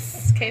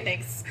 Thanks. Okay,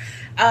 thanks.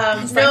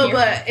 No,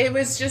 but it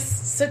was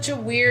just such a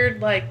weird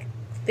like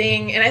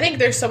thing, and I think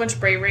there's so much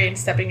bravery in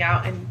stepping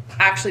out and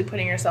actually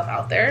putting yourself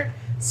out there.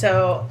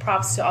 So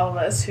props to all of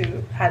us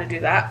who had to do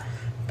that.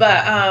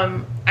 But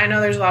I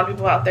know there's a lot of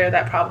people out there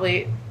that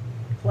probably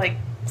like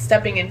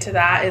stepping into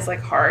that is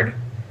like hard.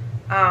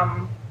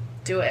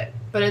 Do it.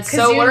 But it's 'Cause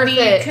so you worth need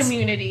it.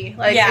 community.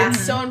 Like Yeah. it's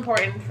so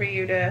important for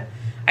you to.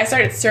 I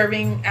started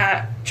serving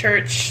at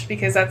church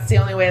because that's the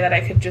only way that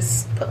I could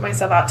just put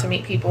myself out to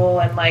meet people,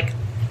 and like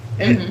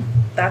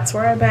that's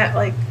where I met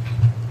like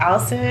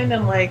Allison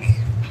and like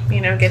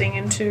getting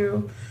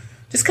into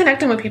just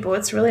connecting with people.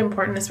 It's really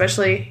important,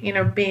 especially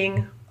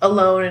being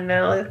alone in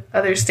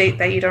another state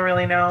that you don't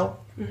really know.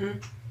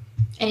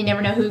 and you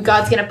never know who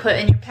God's gonna put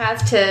in your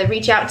path to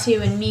reach out to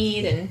and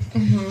meet and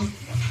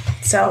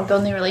So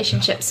build new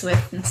relationships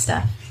with and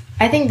stuff.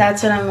 I think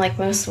that's what I'm like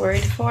most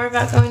worried for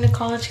about going to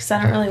college because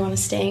I don't really want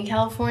to stay in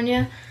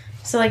California.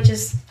 So like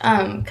just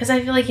because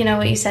I feel like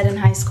what you said in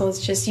high school, it's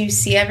just you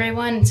see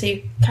everyone, and so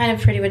you kind of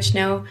pretty much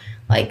know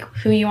like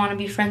who you want to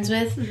be friends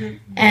with,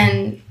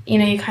 and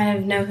you kind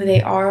of know who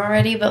they are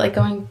already. But like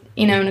going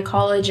into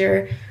college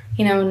or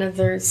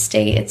another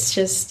state, it's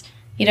just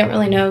you don't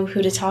really know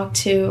who to talk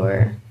to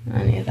or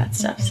any of that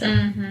stuff.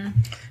 So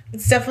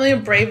it's definitely a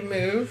brave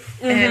move,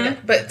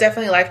 but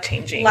definitely life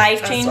changing.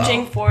 Life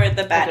changing for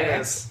the better.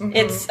 It is.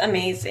 It's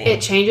amazing. It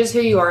changes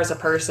who you are as a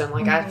person.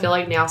 Like I feel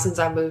like now since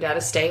I moved out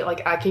of state,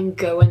 like I can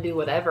go and do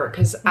whatever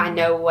because I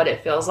know what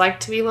it feels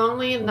like to be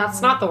lonely, and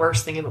that's not the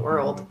worst thing in the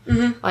world.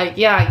 Like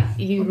yeah,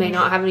 you may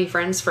not have any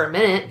friends for a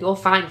minute, you'll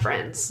find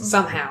friends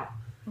somehow.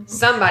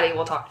 Somebody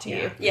will talk to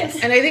you. Yes.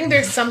 And I think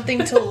there's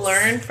something to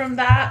learn from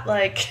that,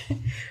 like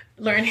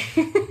learning.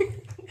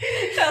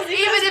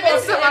 Even if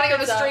it's somebody on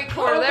the street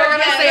corner, they're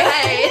gonna say,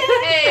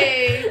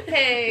 "Hey,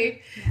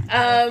 hey.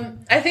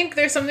 I think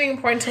there's something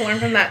important to learn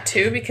from that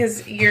too,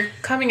 because you're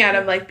coming out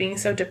of like being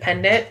so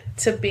dependent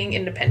to being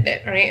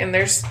independent, right? And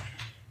there's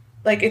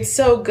like it's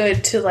so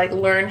good to like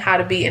learn how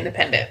to be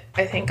independent.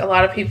 I think a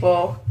lot of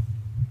people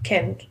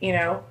can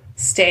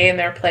stay in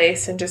their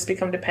place and just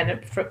become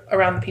dependent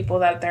around the people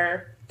that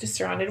they're just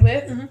surrounded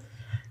with.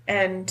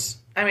 And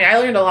I mean, I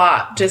learned a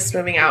lot just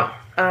moving out.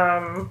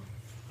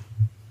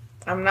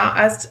 I'm not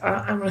as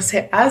I'm gonna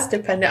say as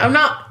dependent. I'm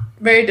not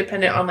very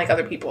dependent on like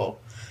other people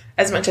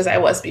as much as I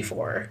was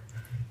before,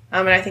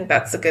 and I think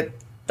that's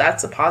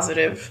a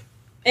positive.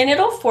 And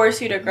it'll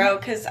force you to grow,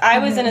 because I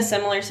was in a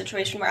similar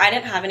situation where I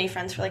didn't have any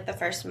friends for like the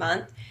first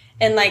month,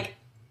 and like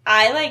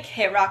I like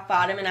hit rock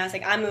bottom, and I was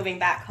like, I'm moving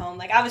back home.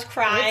 Like I was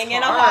crying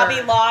in a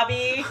Hobby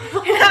Lobby,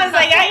 and I was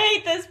like, I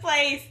hate this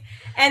place.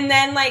 And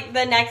then like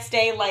the next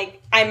day,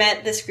 like I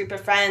met this group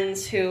of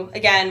friends who,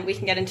 again, we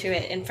can get into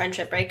it in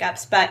friendship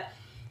breakups, but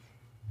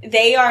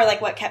they are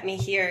like what kept me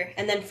here.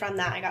 And then from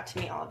that, I got to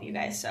meet all of you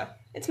guys. So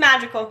it's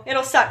magical.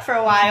 It'll suck for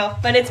a while,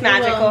 but it's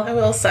magical. It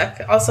will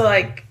suck. Also,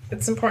 like,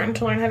 it's important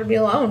to learn how to be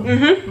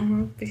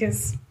alone.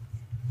 Because,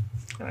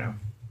 I don't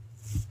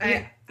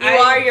know. You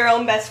are your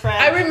own best friend.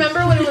 I remember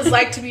what it was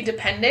like to be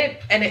dependent,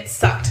 and it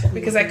sucked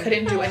because I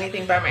couldn't do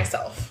anything by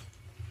myself.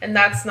 And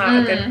that's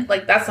not a good,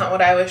 like, that's not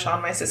what I wish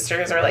on my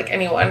sisters or, like,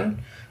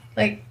 anyone.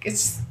 Like,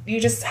 it's, you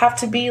just have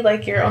to be,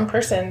 like, your own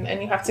person,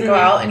 and you have to go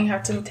out and you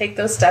have to take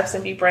those steps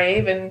and be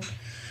brave and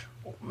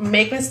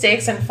make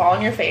mistakes and fall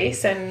on your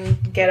face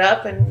and get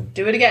up and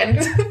do it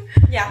again.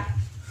 Yeah.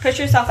 Push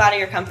yourself out of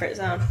your comfort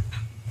zone.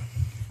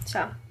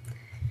 So, do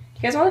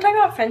you guys want to talk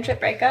about friendship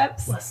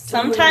breakups?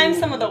 Sometimes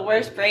some of the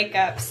worst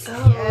breakups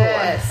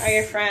are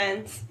your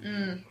friends.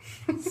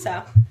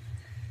 So.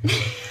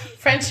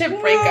 Friendship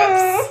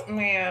breakups.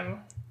 Man.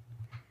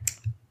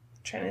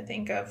 Trying to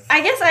think of. I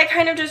guess I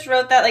kind of just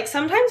wrote that, like,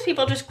 sometimes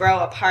people just grow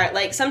apart.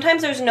 Like,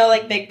 sometimes there's no,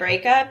 like, big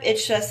breakup.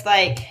 It's just,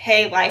 like,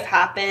 hey, life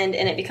happened,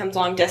 and it becomes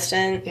long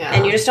distance,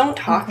 and you just don't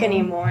talk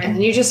anymore. And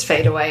then you just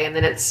fade away, and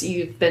then it's,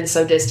 you've been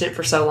so distant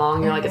for so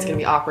long, you're like, it's going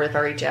to be awkward if I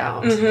reach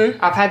out.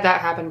 I've had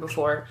that happen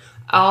before.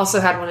 I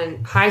also had one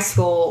in high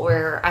school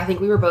where I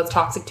think we were both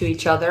toxic to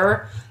each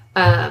other.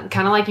 Kind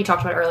of like you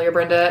talked about earlier,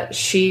 Brenda.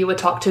 She would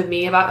talk to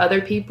me about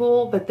other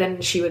people, but then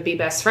she would be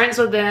best friends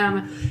with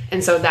them,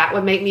 and so that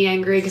would make me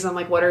angry because I'm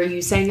like, what are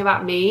you saying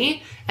about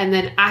me? And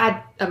then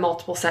I had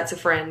multiple sets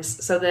of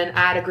friends, so then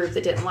I had a group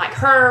that didn't like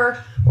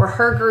her or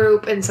her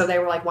group, and so they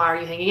were like, why are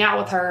you hanging out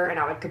with her? And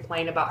I would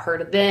complain about her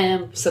to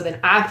them, so then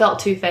I felt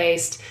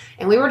two-faced,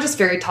 and we were just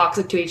very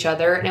toxic to each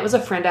other. And it was a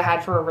friend I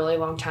had for a really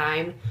long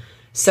time,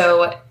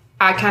 so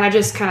I kind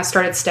of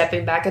started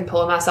stepping back and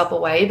pulling myself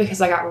away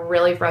because I got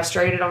really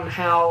frustrated on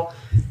how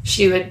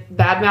she would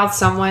badmouth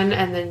someone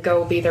and then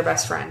go be their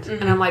best friend.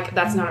 And I'm like,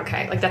 that's not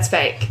okay. Like, that's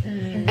fake.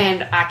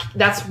 And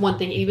that's one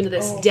thing, even to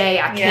this day,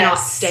 I cannot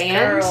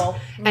stand.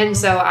 And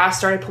so I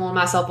started pulling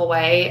myself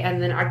away, and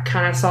then I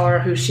kind of saw her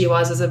who she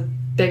was as a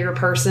bigger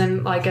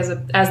person, like as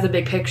the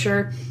big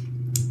picture.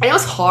 And it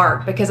was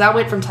hard because I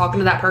went from talking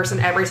to that person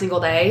every single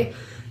day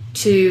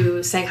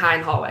to saying hi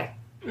in the hallway.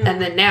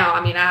 And then now,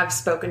 I mean, I've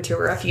spoken to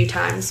her a few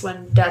times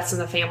when deaths in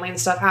the family and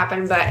stuff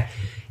happened, but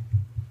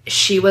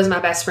she was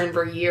my best friend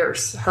for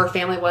years. Her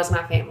family was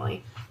my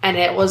family. And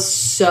it was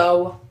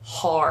so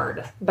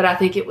hard. But I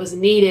think it was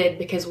needed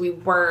because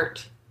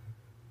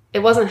it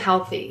wasn't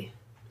healthy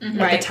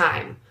at the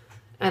time.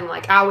 And,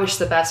 like, I wish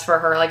the best for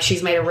her. Like,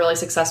 she's made a really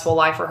successful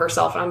life for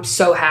herself, and I'm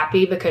so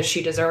happy because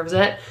she deserves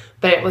it.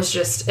 But it was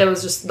just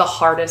the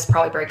hardest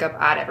probably breakup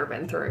I'd ever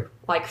been through,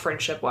 like,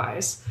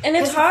 friendship-wise. And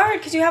it's hard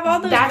because you have all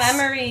those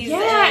memories.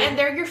 Yeah, and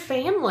they're your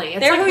family.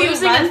 It's they're like who you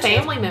losing run a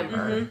family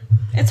member.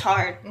 It's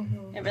hard.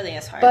 It really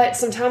is hard. But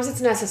sometimes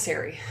it's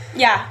necessary.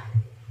 Yeah.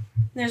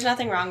 There's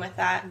nothing wrong with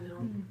that.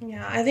 No.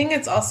 Yeah, I think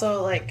it's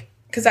also, like,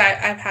 because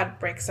I've had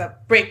breakups,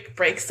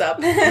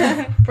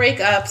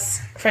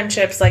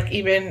 friendships, like,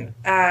 even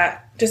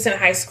just in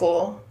high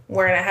school,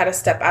 where I had to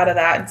step out of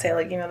that and say,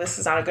 like, you know, this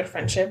is not a good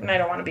friendship and I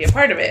don't want to be a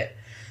part of it.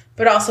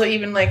 But also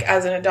even, like,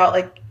 as an adult,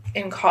 like,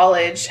 in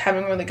college,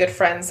 having really good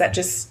friends that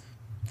just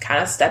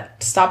kind of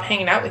stopped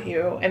hanging out with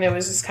you. And it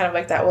was just kind of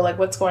like that, well, like,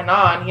 what's going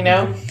on, you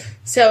know?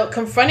 So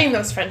confronting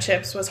those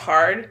friendships was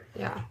hard.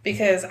 Yeah.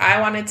 Because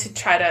I wanted to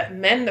try to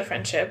mend the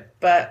friendship,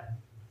 but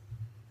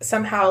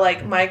somehow,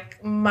 like,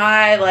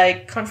 my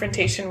like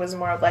confrontation was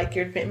more of like,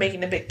 you're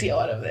making a big deal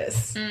out of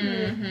this.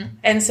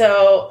 And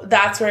so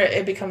that's where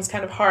it becomes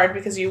kind of hard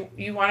because you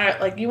want to,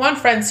 like, you want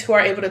friends who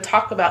are able to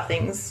talk about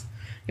things.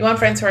 You want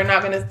friends who are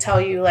not going to tell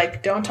you,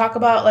 like, don't talk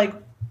about, like,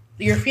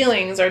 your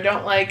feelings, or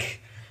don't, like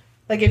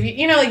if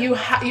you know, like, you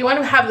want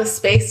to have the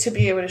space to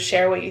be able to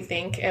share what you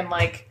think and,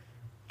 like,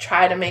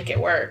 try to make it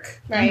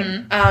work. Right.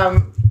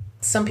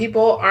 Some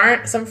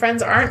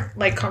friends aren't,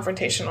 like,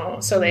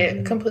 confrontational, so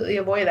they completely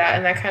avoid that,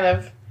 and that kind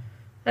of,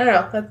 I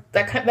don't know,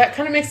 that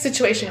kind of makes the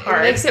situation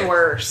hard. It makes it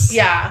worse.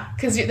 Yeah,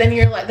 because then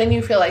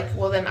you feel like,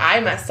 well, then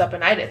I messed up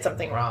and I did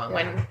something wrong,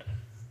 when,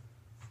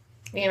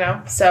 you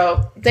know,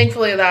 so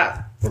thankfully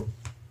that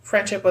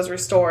friendship was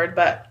restored,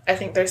 but I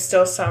think there's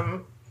still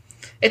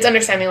it's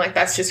understanding, like,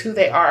 that's just who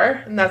they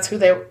are, and that's who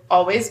they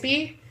always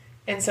be.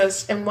 And so,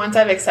 and once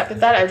I've accepted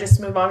that, I just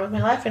move on with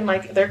my life, and,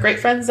 like, they're great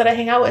friends that I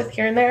hang out with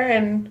here and there,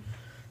 and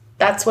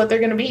that's what they're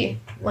going to be.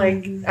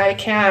 Like, I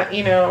can't,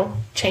 you know,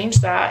 change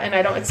that, and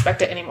I don't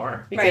expect it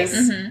anymore.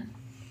 Because,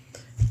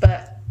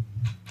 but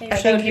I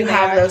think you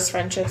have those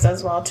friendships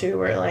as well, too,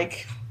 where,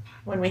 like,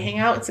 when we hang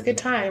out, it's a good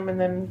time, and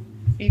then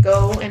you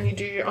go and you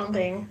do your own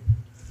thing.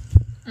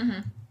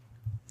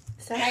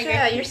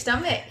 Yeah, your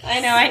stomach. I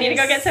know. I need to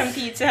go get some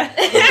pizza.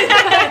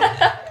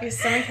 Your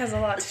stomach has a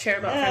lot to share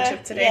about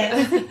friendship today.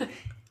 Yes.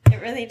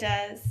 It really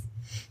does.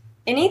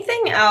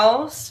 Anything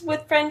else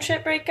with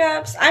friendship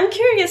breakups? I'm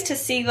curious to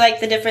see like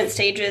the different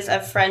stages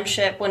of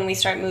friendship when we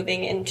start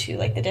moving into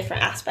like the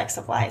different aspects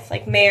of life,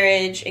 like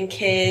marriage and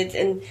kids,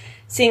 and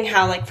seeing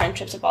how like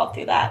friendships evolve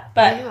through that.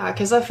 But Yeah,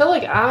 because I feel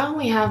like I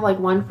only have like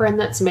one friend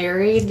that's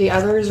married. The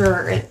others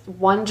are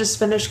one just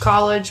finished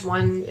college,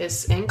 one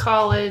is in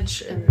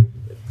college, and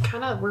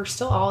kind of we're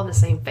still all in the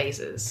same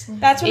phases.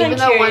 that's what Even I'm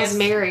though curious. one's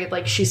married,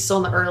 like she's still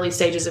in the early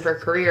stages of her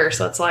career,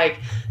 so it's like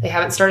they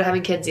haven't started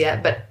having kids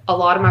yet. But a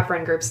lot of my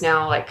friend groups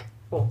now,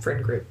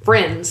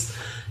 friends,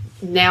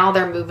 now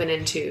they're moving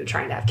into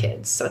trying to have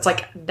kids. So it's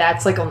like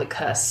that's like on the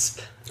cusp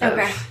of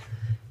Okay.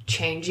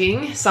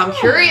 changing. So I'm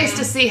curious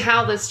to see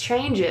how this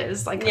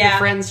changes, like Yeah. the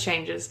friends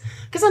changes,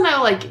 because I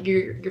know like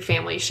your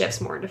family shifts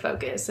more into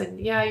focus, and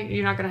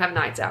you're not going to have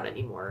nights out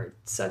anymore,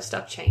 so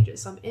stuff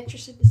changes. So I'm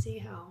interested to see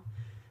how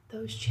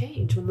those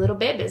change when little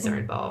babies are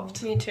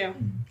involved. Me too.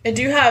 I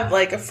do have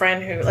like a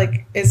friend who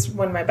like is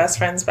one of my best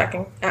friends back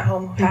at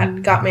home who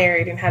had got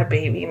married and had a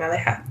baby. Now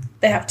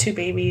they have 2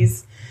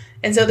 babies,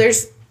 and so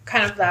there's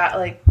kind of that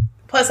like.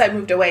 Plus, I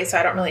moved away, so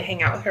I don't really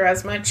hang out with her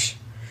as much,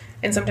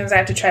 and sometimes I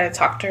have to try to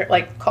talk to her,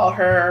 like call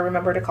her, or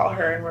remember to call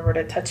her, and remember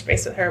to touch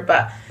base with her.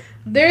 But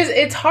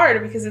it's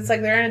hard because it's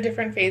like they're in a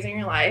different phase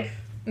in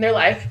their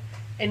life,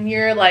 and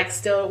you're like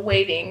still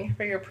waiting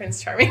for your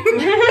Prince Charming.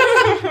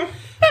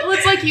 Well,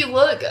 it's like you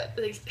look,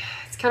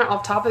 it's kind of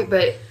off topic,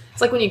 but it's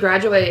like when you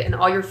graduate and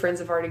all your friends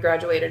have already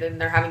graduated and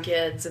they're having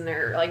kids and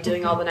they're like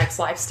doing all the next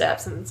life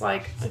steps, and it's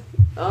like,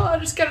 oh, I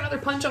just got another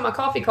punch on my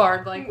coffee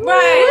card. Like,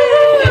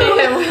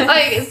 Right.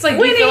 like it's like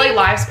you feel like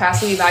life's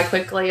passing you by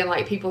quickly, and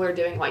like people are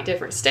doing like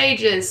different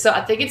stages. So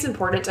I think it's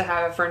important to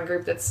have a friend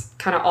group that's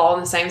kind of all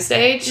in the same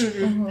stage.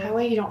 That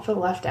way you don't feel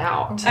left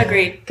out.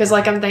 Agreed. Because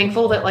like I'm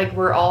thankful that like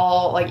we're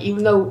all like,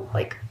 even though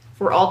like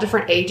we're all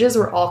different ages,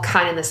 we're all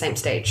kind of in the same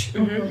stage,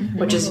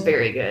 which is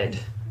very good,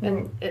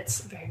 and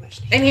it's very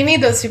much needed. And you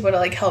need those people to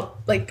like help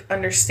like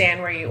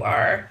understand where you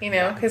are,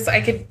 because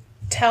I could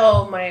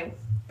tell my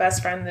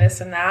best friend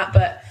this and that,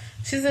 but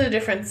she's in a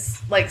different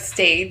like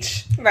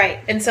stage, Right.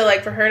 and so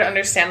like for her to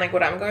understand like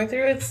what I'm going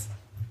through, it's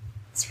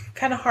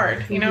kind of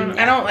hard, I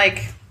don't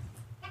like,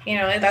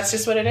 that's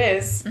just what it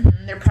is.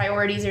 Their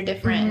priorities are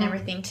different and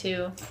everything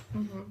too.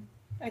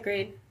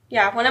 Agreed.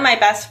 Yeah, one of my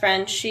best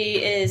friends,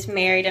 she is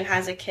married and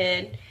has a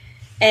kid,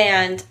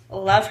 and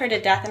love her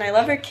to death, and I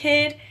love her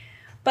kid,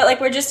 but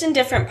like we're just in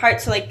different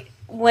parts. So like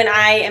when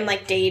I am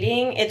like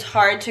dating, it's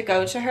hard to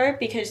go to her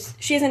because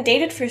she hasn't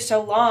dated for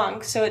so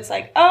long. So it's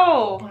like,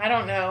 oh, I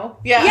don't know.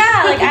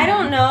 yeah, like I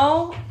don't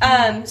know.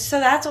 So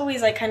that's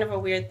always like kind of a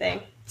weird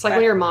thing. It's like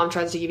when your mom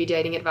tries to give you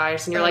dating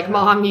advice and you're like,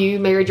 Mom, you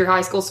married your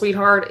high school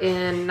sweetheart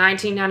in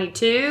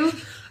 1992.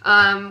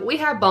 We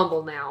have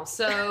Bumble now,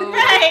 so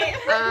Right.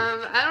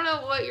 I don't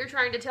know what you're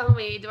trying to tell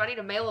me. Do I need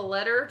to mail a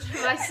letter to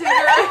my suitor?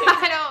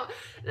 I don't.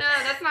 No,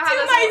 that's not how To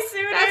this. my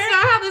suitor. That's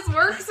not how this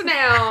works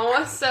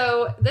now.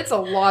 So it's a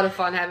lot of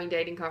fun having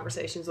dating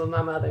conversations with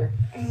my mother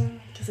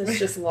because it's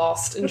just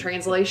lost in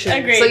translation.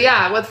 Agreed. So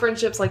yeah, with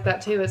friendships like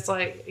that too, it's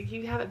like if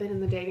you haven't been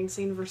in the dating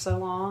scene for so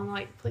long,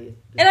 like please.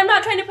 And I'm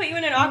not trying to put you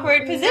in an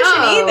awkward position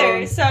No.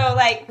 either. So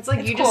like It's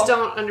like you cool. just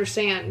don't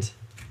understand.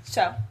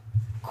 So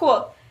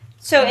cool.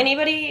 So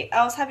anybody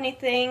else have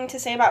anything to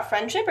say about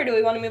friendship, or do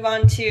we want to move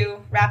on to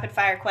rapid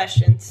fire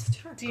questions?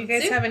 Do you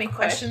guys have any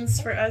questions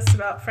for us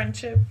about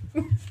friendship?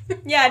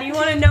 Yeah, do you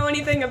want to know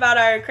anything about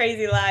our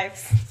crazy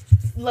lives?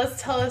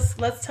 Let's tell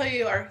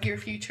you your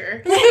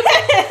future.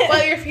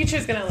 What your future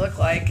is gonna look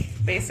like,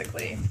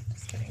 basically.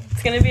 Just kidding.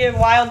 It's going to be a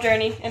wild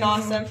journey and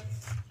awesome.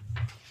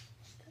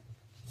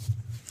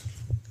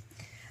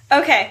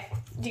 Okay,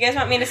 do you guys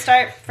want me to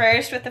start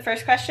first with the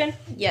first question?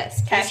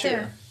 Yes, Okay.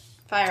 sure.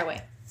 Fire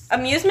away.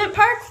 Amusement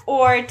park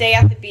or day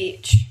at the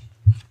beach?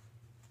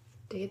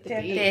 Day at the Day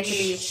at the beach.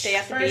 beach. Day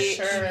at the For beach.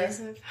 sure.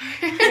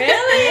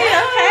 Really?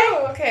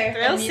 Okay. Okay.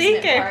 Thrill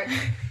Amusement seeker. park.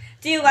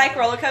 Do you like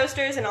roller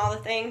coasters and all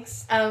the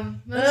things? Most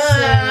of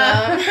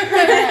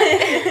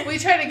them. We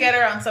try to get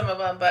her on some of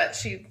them, but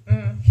she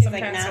She's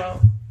like, sometimes nah.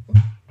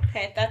 won't.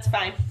 Okay, that's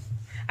fine.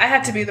 I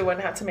had to be the one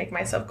who had to make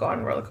myself go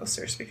on roller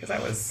coasters because I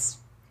was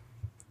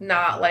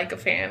not like a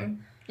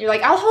fan. You're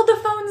like, I'll hold the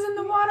phones in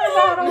the water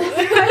bottle.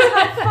 You guys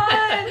have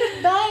fun.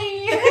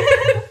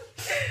 Bye.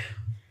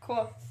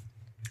 Cool.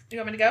 Do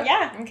you want me to go?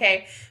 Yeah.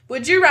 Okay.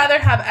 Would you rather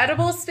have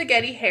edible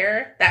spaghetti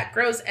hair that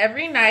grows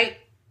every night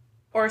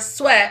or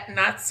sweat,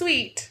 not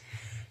sweet,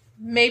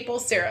 maple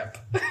syrup?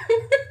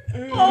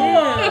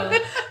 Oh.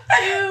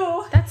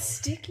 Ew. That's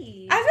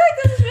sticky. I feel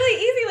like this is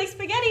really easy, like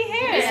spaghetti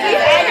hair. Yeah.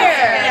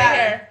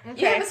 Yeah.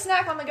 You have Okay. a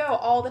snack on the go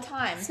all the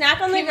time.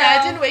 Snack on Can the you go.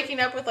 imagine waking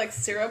up with like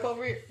syrup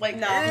over your like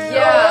No.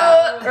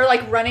 Yeah. Or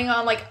like running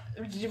and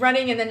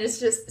then it's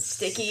just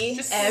sticky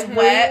just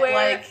everywhere. sweat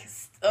like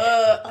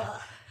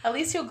at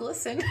least you'll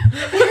glisten.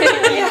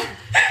 Yeah.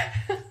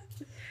 Do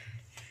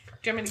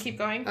you want me to keep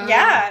going?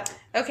 Yeah.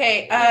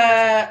 Okay.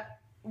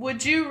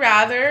 Would you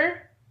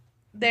rather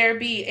there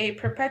be a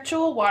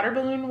perpetual water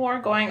balloon war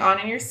going on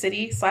in your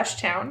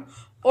city/town,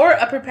 or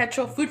a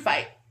perpetual food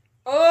fight?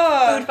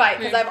 Food fight,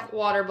 because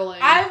water balloon.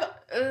 I've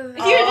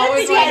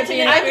always wanted to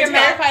be in a I'm food fight.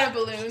 terrified of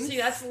balloons. See,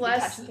 that's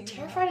less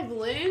terrified of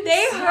balloons.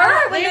 They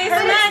hurt when they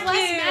But smack it's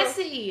less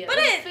you. messy. But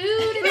The it-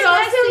 food is But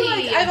also,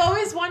 messy. like, I've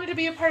always wanted to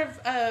be a part of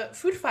a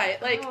food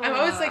fight. Like, I'm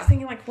always like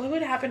thinking, like, what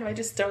would happen if I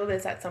just throw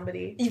this at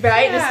somebody?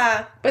 right?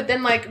 Yeah. But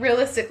then, like,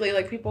 realistically,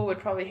 like, people would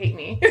probably hate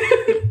me.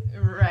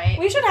 Right.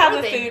 We should have a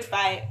Probably. food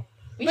fight.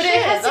 We But should.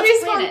 it has to Let's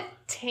be plan it.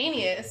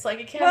 spontaneous. Like,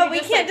 it can't Well, be we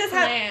just, can't like, just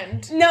have-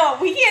 planned. No,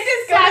 we can't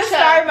just go to Sasha,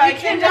 Starbucks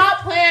you and cannot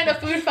plan a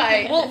food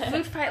fight. Well,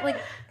 food fight, like,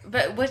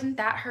 but wouldn't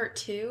that hurt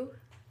too?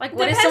 Like,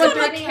 what if Depends someone on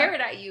threw a the-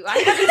 carrot at you? I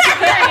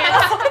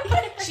have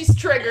experience. She's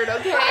triggered,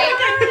 okay?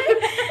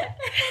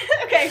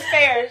 Okay,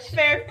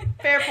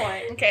 fair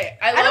point. Okay,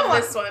 I don't love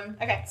want- this one.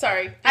 Okay.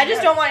 Sorry. I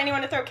just don't want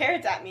anyone to throw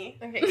carrots at me.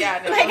 Okay,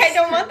 yeah, no. Like, I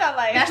don't want that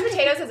life. Mashed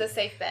potatoes is a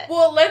safe bet.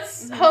 Well,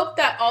 let's hope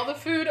that all the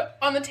food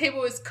on the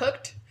table is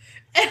cooked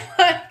and,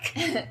 like,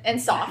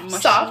 And soft.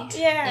 Mushy. soft.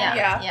 Yeah.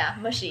 Yeah.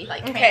 Mushy,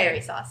 like Okay.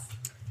 cranberry sauce.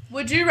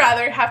 Would you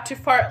rather have to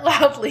fart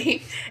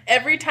loudly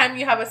every time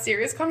you have a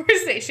serious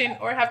conversation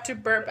or have to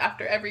burp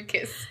after every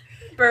kiss?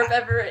 Burp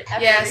every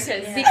Yes,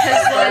 kiss.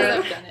 because I've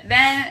like, done it.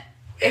 then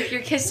if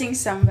you're kissing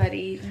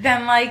somebody,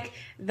 then like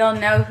they'll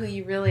know who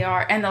you really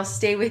are, and they'll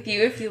stay with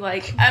you if you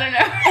like. I don't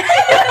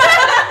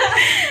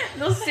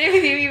know. They'll stay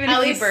with you even At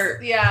if least, you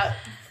burp. yeah,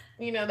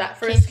 you know, that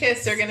first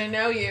kiss, they're gonna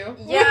know you.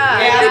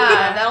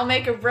 Yeah, that'll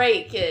make or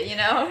break it, you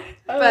know?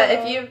 But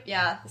if you,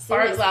 Fart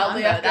serious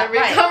loudly combo, after that every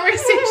might-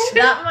 conversation.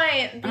 That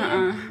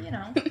might be, you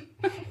know.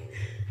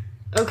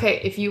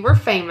 Okay, if you were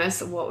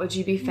famous, what would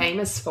you be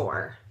famous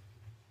for?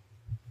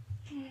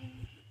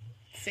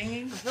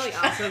 Singing. I feel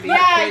like also be Yeah,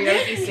 a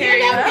karaoke you singer.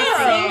 could be Oh,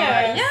 singer.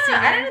 yeah,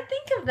 I didn't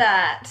think of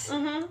that.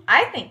 Mm-hmm.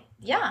 I think,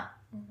 yeah,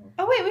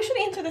 Oh, wait, we should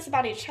answer this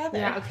about each other.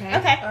 Yeah, okay.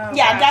 Okay. Oh,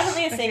 yeah, gosh.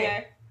 definitely a Okay.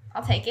 singer.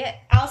 I'll take it.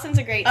 Allison's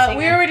a great singer.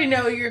 We already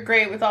know you're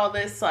great with all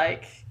this,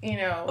 like, you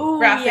know, Ooh,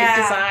 graphic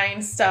yeah.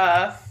 design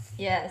stuff.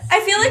 Yes.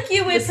 I feel like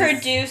you would This is-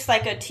 produce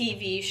like a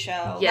TV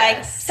show, like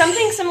Yes.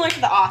 something similar to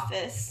The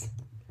Office,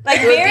 like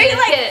It would very be a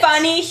like hit.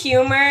 funny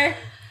humor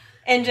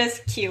and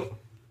just cute.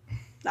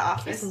 The Got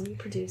Office. a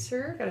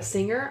producer, got a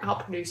singer. I'll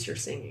produce your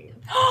singing.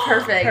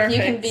 Perfect. You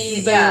can Perfect.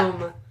 be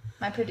Boom.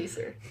 my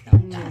producer.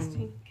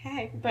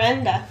 Okay,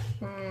 Brenda.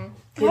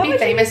 You'd be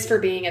famous for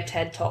being a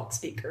TED Talk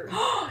speaker.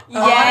 Yes,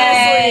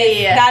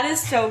 Yay. that is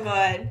so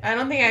good. I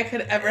don't think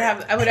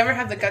I would ever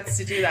have the guts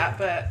to do that,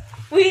 but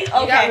We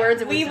got okay.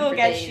 words of We wisdom will for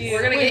get days. you.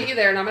 We're gonna get you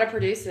there, and I'm gonna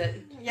produce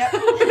it. Yep.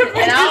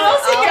 And I'll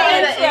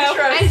do the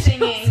intro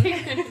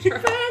singing.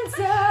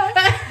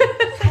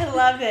 I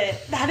love it.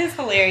 That is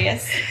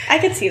hilarious. I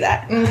could see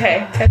that.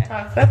 okay, TED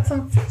Talk. That's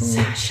some.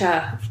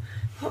 Sasha,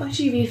 what would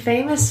you be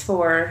famous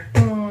for?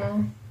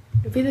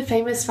 You'd be the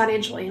famous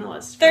financial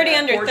analyst. for 30 a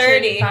under Fortune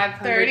 30.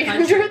 500 30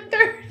 country. under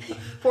 30.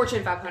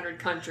 Fortune 500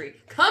 country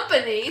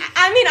company.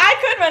 I mean, I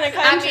could run a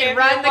country. if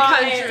run you the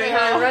want me country. to.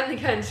 Huh? Run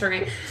the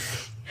country.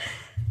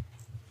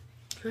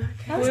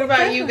 What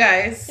about you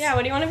guys? Yeah,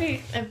 what do you want to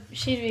be?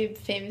 She'd be a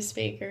famous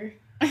baker.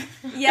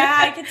 Yeah,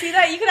 I could see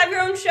that. You could have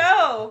your own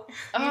show.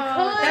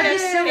 That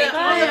is so Make fun.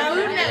 my And own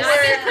I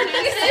can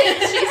produce it.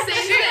 She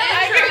sings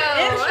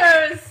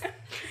the intro.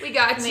 Intros. We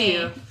got Me.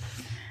 you.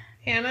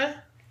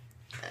 Hannah?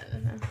 I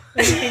don't know.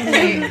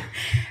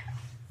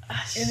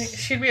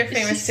 She'd be a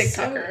famous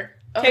TikToker.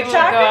 Oh TikTok?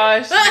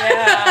 gosh,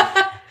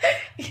 yeah.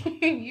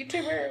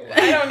 YouTuber?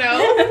 I don't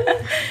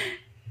know.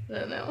 I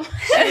don't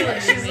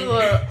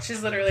know.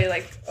 She's literally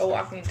like a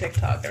walking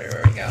TikTok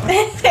everywhere we go.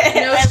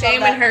 No I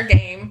shame love in her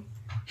game.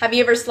 Have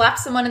you ever slapped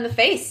someone in the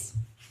face?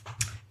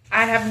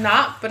 I have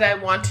not, but I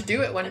want to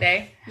do it one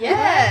day.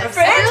 Yes.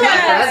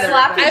 Franchise.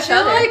 Slap I each feel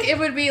other. like it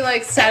would be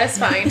like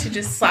satisfying to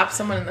just slap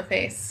someone in the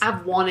face.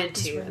 I've wanted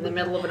to in the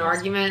middle of an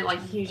argument, like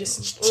you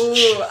just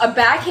Ooh, a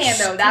backhand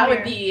though, that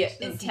would be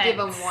just intense. give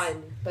them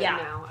one. But Yeah.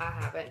 no, I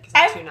haven't because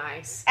I'm too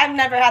nice. I've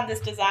never had this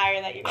desire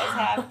that you guys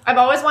have. I've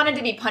always wanted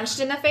to be punched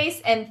in the face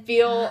and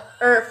feel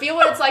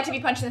what it's like to be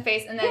punched in the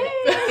face, and then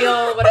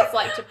feel what it's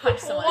like to punch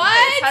someone. What?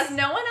 In the face. Has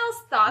no one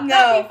else thought No.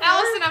 that before?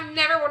 Allison, I've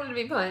never wanted to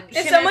be punched.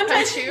 If Can someone I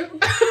punch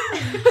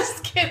touched you?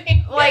 Just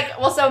kidding. Like,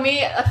 well, so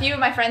a few of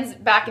my friends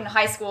back in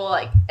high school,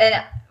 like,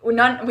 and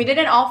we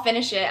didn't all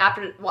finish it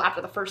after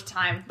the first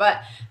time,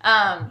 but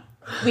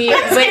we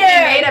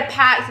made a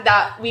pact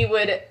that we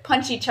would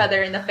punch each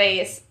other in the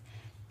face.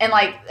 And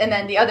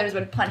then the others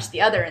would punch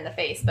the other in the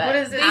face. But What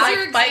is it? These Like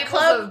are Fight examples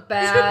Club? of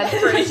bad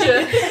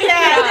friendship.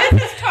 Yeah,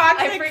 this is I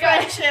toxic forgot.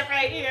 friendship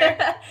right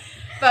here.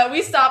 But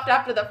we stopped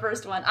after the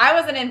first one. I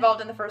wasn't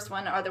involved in the first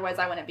one, otherwise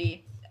I wouldn't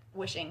be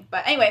wishing.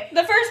 But anyway,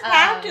 The first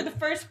pact or the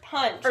first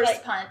punch?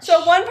 first punch.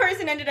 So one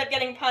person ended up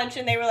getting punched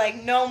and they were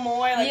like, no more.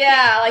 Like,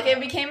 yeah, like it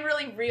became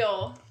really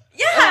real.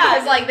 Yeah.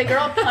 Because like the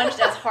girl punched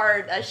as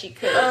hard as she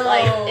could.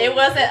 Like it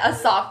wasn't a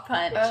soft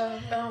punch.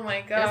 Oh my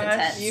It was gosh.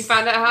 intense. You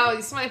find out how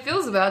somebody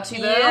feels about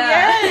you, though.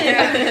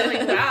 Yeah.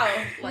 Like,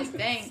 wow. Like,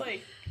 dang. It's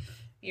like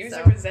years So.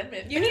 of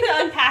resentment. You need to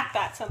unpack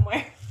that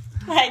somewhere.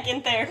 Like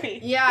in therapy.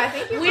 Yeah, I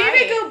think you're We right.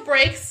 need to go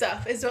break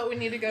stuff is what we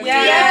need to go do.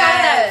 Yeah.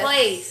 that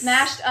place.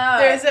 Smashed up.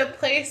 There's a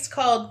place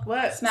called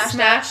what?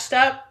 Smashed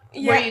Up.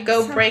 Yeah, Where you go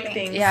something. break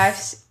things. Yeah,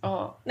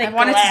 I Like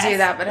wanted glass. to do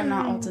that, but I'm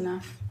not old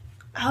enough.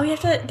 Oh, you have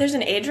to. There's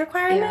an age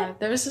requirement. Yeah,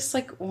 there was just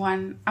like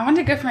one. I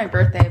wanted to go for my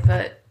birthday,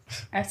 but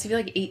I have to be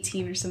like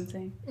 18 or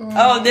something.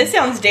 Oh, this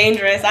sounds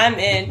dangerous. I'm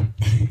in.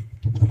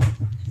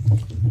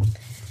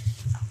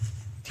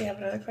 Do you have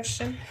another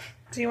question?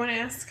 Do you want to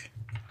ask?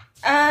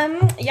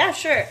 Yeah,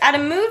 sure. At a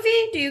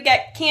movie, do you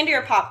get candy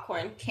or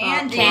popcorn?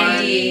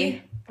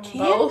 Candy.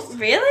 Both.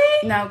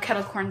 Really? No,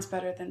 kettle corn's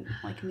better than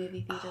like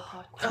movie theater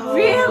popcorn.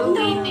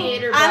 Really? Movie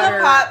theater I'm butter.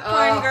 a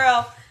popcorn Oh.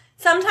 girl.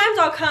 Sometimes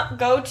I'll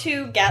go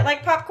to get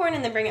like popcorn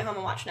and then bring it home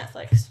and watch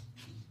Netflix.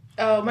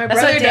 Oh, my That's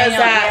brother what does Daniel-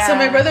 that. yeah. So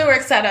my brother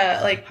works at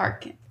a like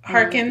Harkins.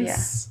 Harkins. Yeah.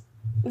 Is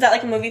that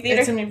like a movie theater?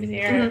 It's a movie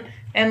theater.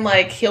 And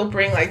like he'll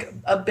bring like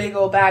a big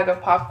old bag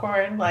of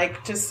popcorn,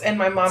 like just and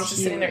my mom's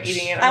just sitting there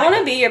eating it. I want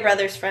to be your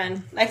brother's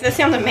friend. Like this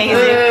sounds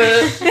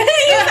amazing.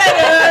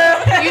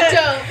 You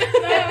don't.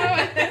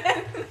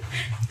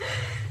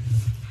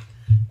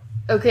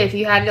 Okay, if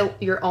you had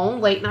your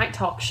own late night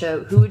talk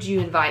show, who would you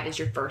invite as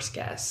your first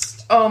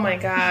guest? Oh my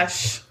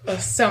gosh. Oh,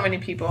 so many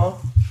people.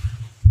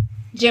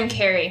 Jim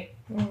Carrey.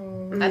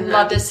 I'd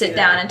love to sit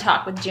down and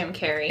talk with Jim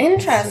Carrey.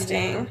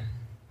 Interesting.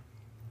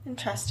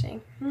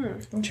 Interesting.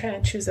 I'm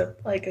trying to choose a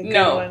good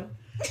No. one.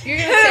 You're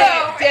gonna say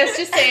it. Yes,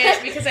 just say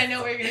it because I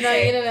know what you're gonna No,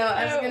 say. you don't know.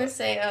 I was gonna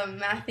say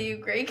Matthew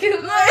Gray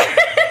Cooper.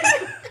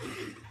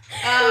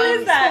 Who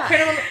is that?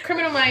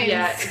 Criminal Minds.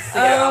 Yeah. It's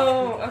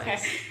Oh, okay.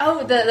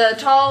 Oh, the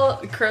tall.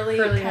 Curly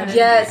kind of.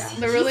 Yes.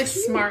 The really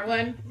smart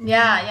one.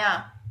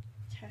 Yeah.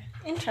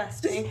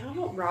 Interesting. How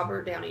about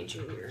Robert Downey Jr.?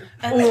 Ooh,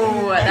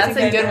 that's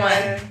a good one.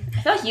 one.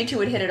 I feel like you two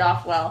would hit it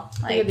off well. I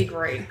think Like, it'd be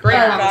great. Great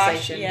Oh, gosh,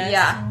 conversation. yes.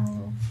 yeah.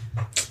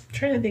 I'm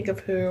trying to think of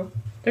who.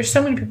 There's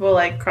so many people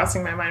like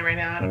crossing my mind right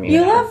now. I don't even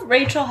You know. love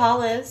Rachel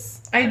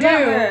Hollis. I What do.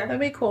 about her? That'd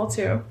be cool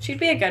too. She'd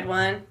be a good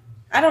one.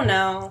 I don't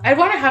know. I'd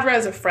want to have her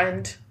as a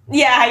friend.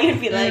 Yeah, you'd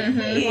be like,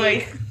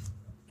 Like,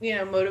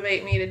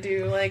 motivate me to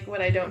do like what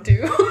I don't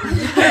do. Things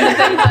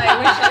I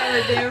wish I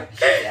would do.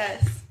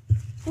 yes.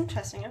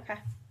 Interesting. Okay.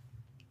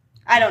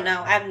 I don't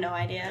know. I have no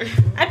idea.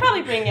 I'd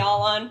probably bring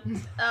y'all on.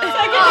 Oh,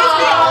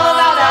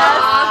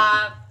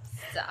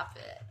 Stop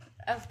it.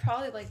 I was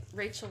probably like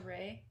Rachel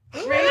Ray.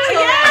 Rachel.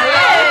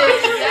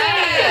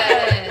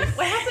 Yes.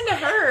 What happened to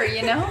her,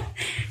 you know?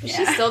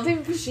 She still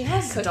do. She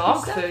has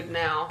dog food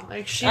now.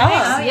 Like she Oh. makes,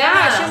 Oh, yeah,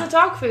 yeah. she has a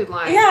dog food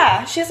line.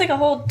 Yeah, she has like a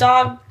whole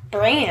dog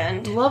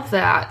brand. Love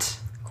that.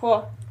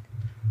 Cool.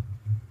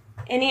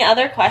 Any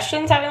other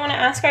questions that we want to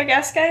ask our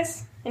guests,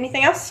 guys?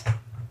 Anything else?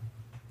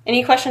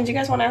 Any questions you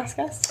guys want to ask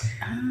us?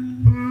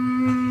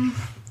 I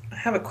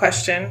have a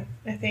question,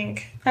 I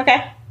think.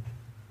 Okay.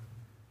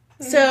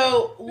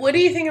 So, what do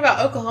you think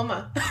about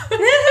Oklahoma?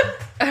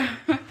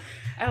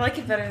 I like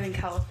it better than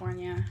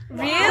California.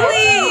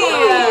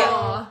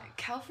 Really?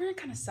 California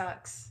kind of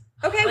sucks.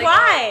 Okay,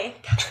 why?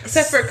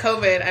 Except for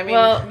COVID. I mean,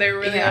 Well, they're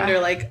really yeah. under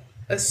like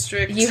a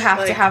strict. You have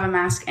to like- have a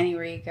mask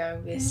anywhere you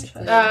go,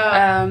 basically.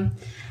 Oh.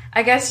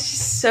 I guess it's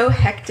just so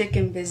hectic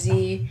and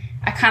busy.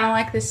 I kind of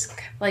like this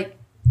like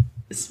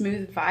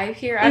smooth vibe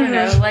here. I don't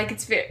know, like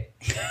it's very.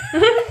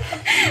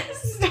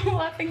 Stop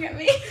laughing at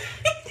me.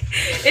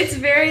 It's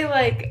very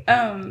like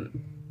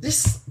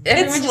just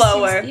everyone just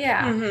slower. seems-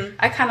 yeah, Mhm.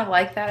 I kind of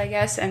like that, I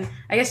guess, and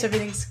I guess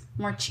everything's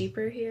more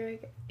cheaper here.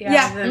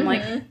 Yeah. than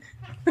like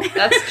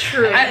That's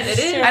true. I, It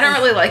is. I don't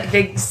really like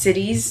big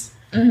cities.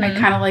 Mhm. I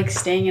kind of like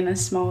staying in a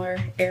smaller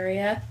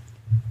area.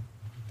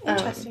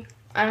 Interesting.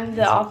 I'm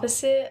the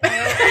opposite.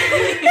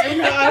 I'm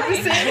the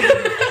opposite.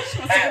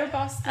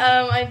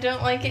 I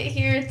don't like it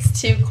here.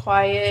 It's too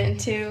quiet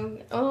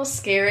and a little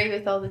scary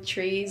with all the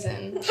trees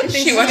and. I think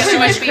She watched too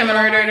much Criminal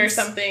murdered or Minds.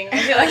 something. I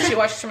feel like she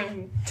watched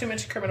too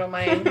much Criminal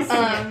Minds.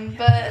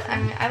 But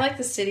I like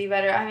the city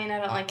better. I mean, I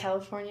don't like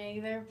California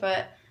either,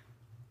 but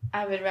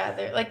I would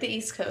rather like the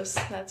East Coast.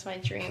 That's my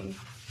dream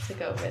to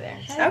go over there.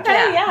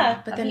 Okay,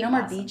 yeah. But That'd then be no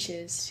more awesome.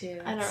 beaches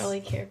too. I don't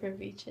really care for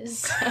beaches.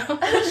 So.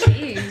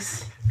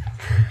 Jeez.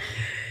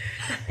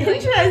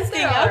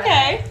 Interesting.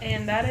 Okay.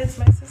 And that is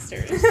my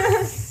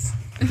sister's.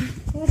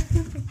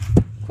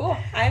 Cool.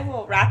 I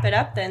will wrap it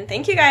up then.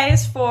 Thank you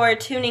guys for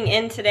tuning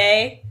in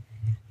today.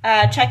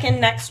 Check in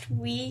next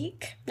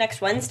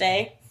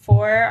Wednesday,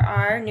 for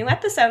our new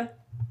episode.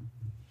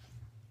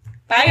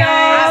 Bye,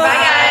 guys.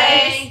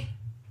 Bye, guys.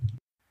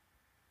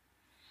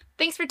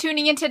 Thanks for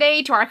tuning in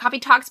today to our Coffee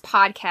Talks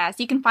podcast.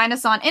 You can find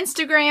us on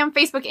Instagram,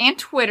 Facebook, and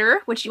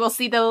Twitter, which you will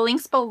see the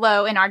links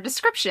below in our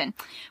description.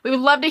 We would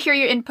love to hear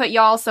your input,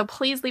 y'all, so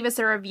please leave us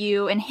a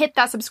review and hit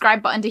that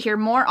subscribe button to hear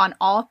more on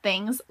all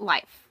things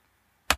life.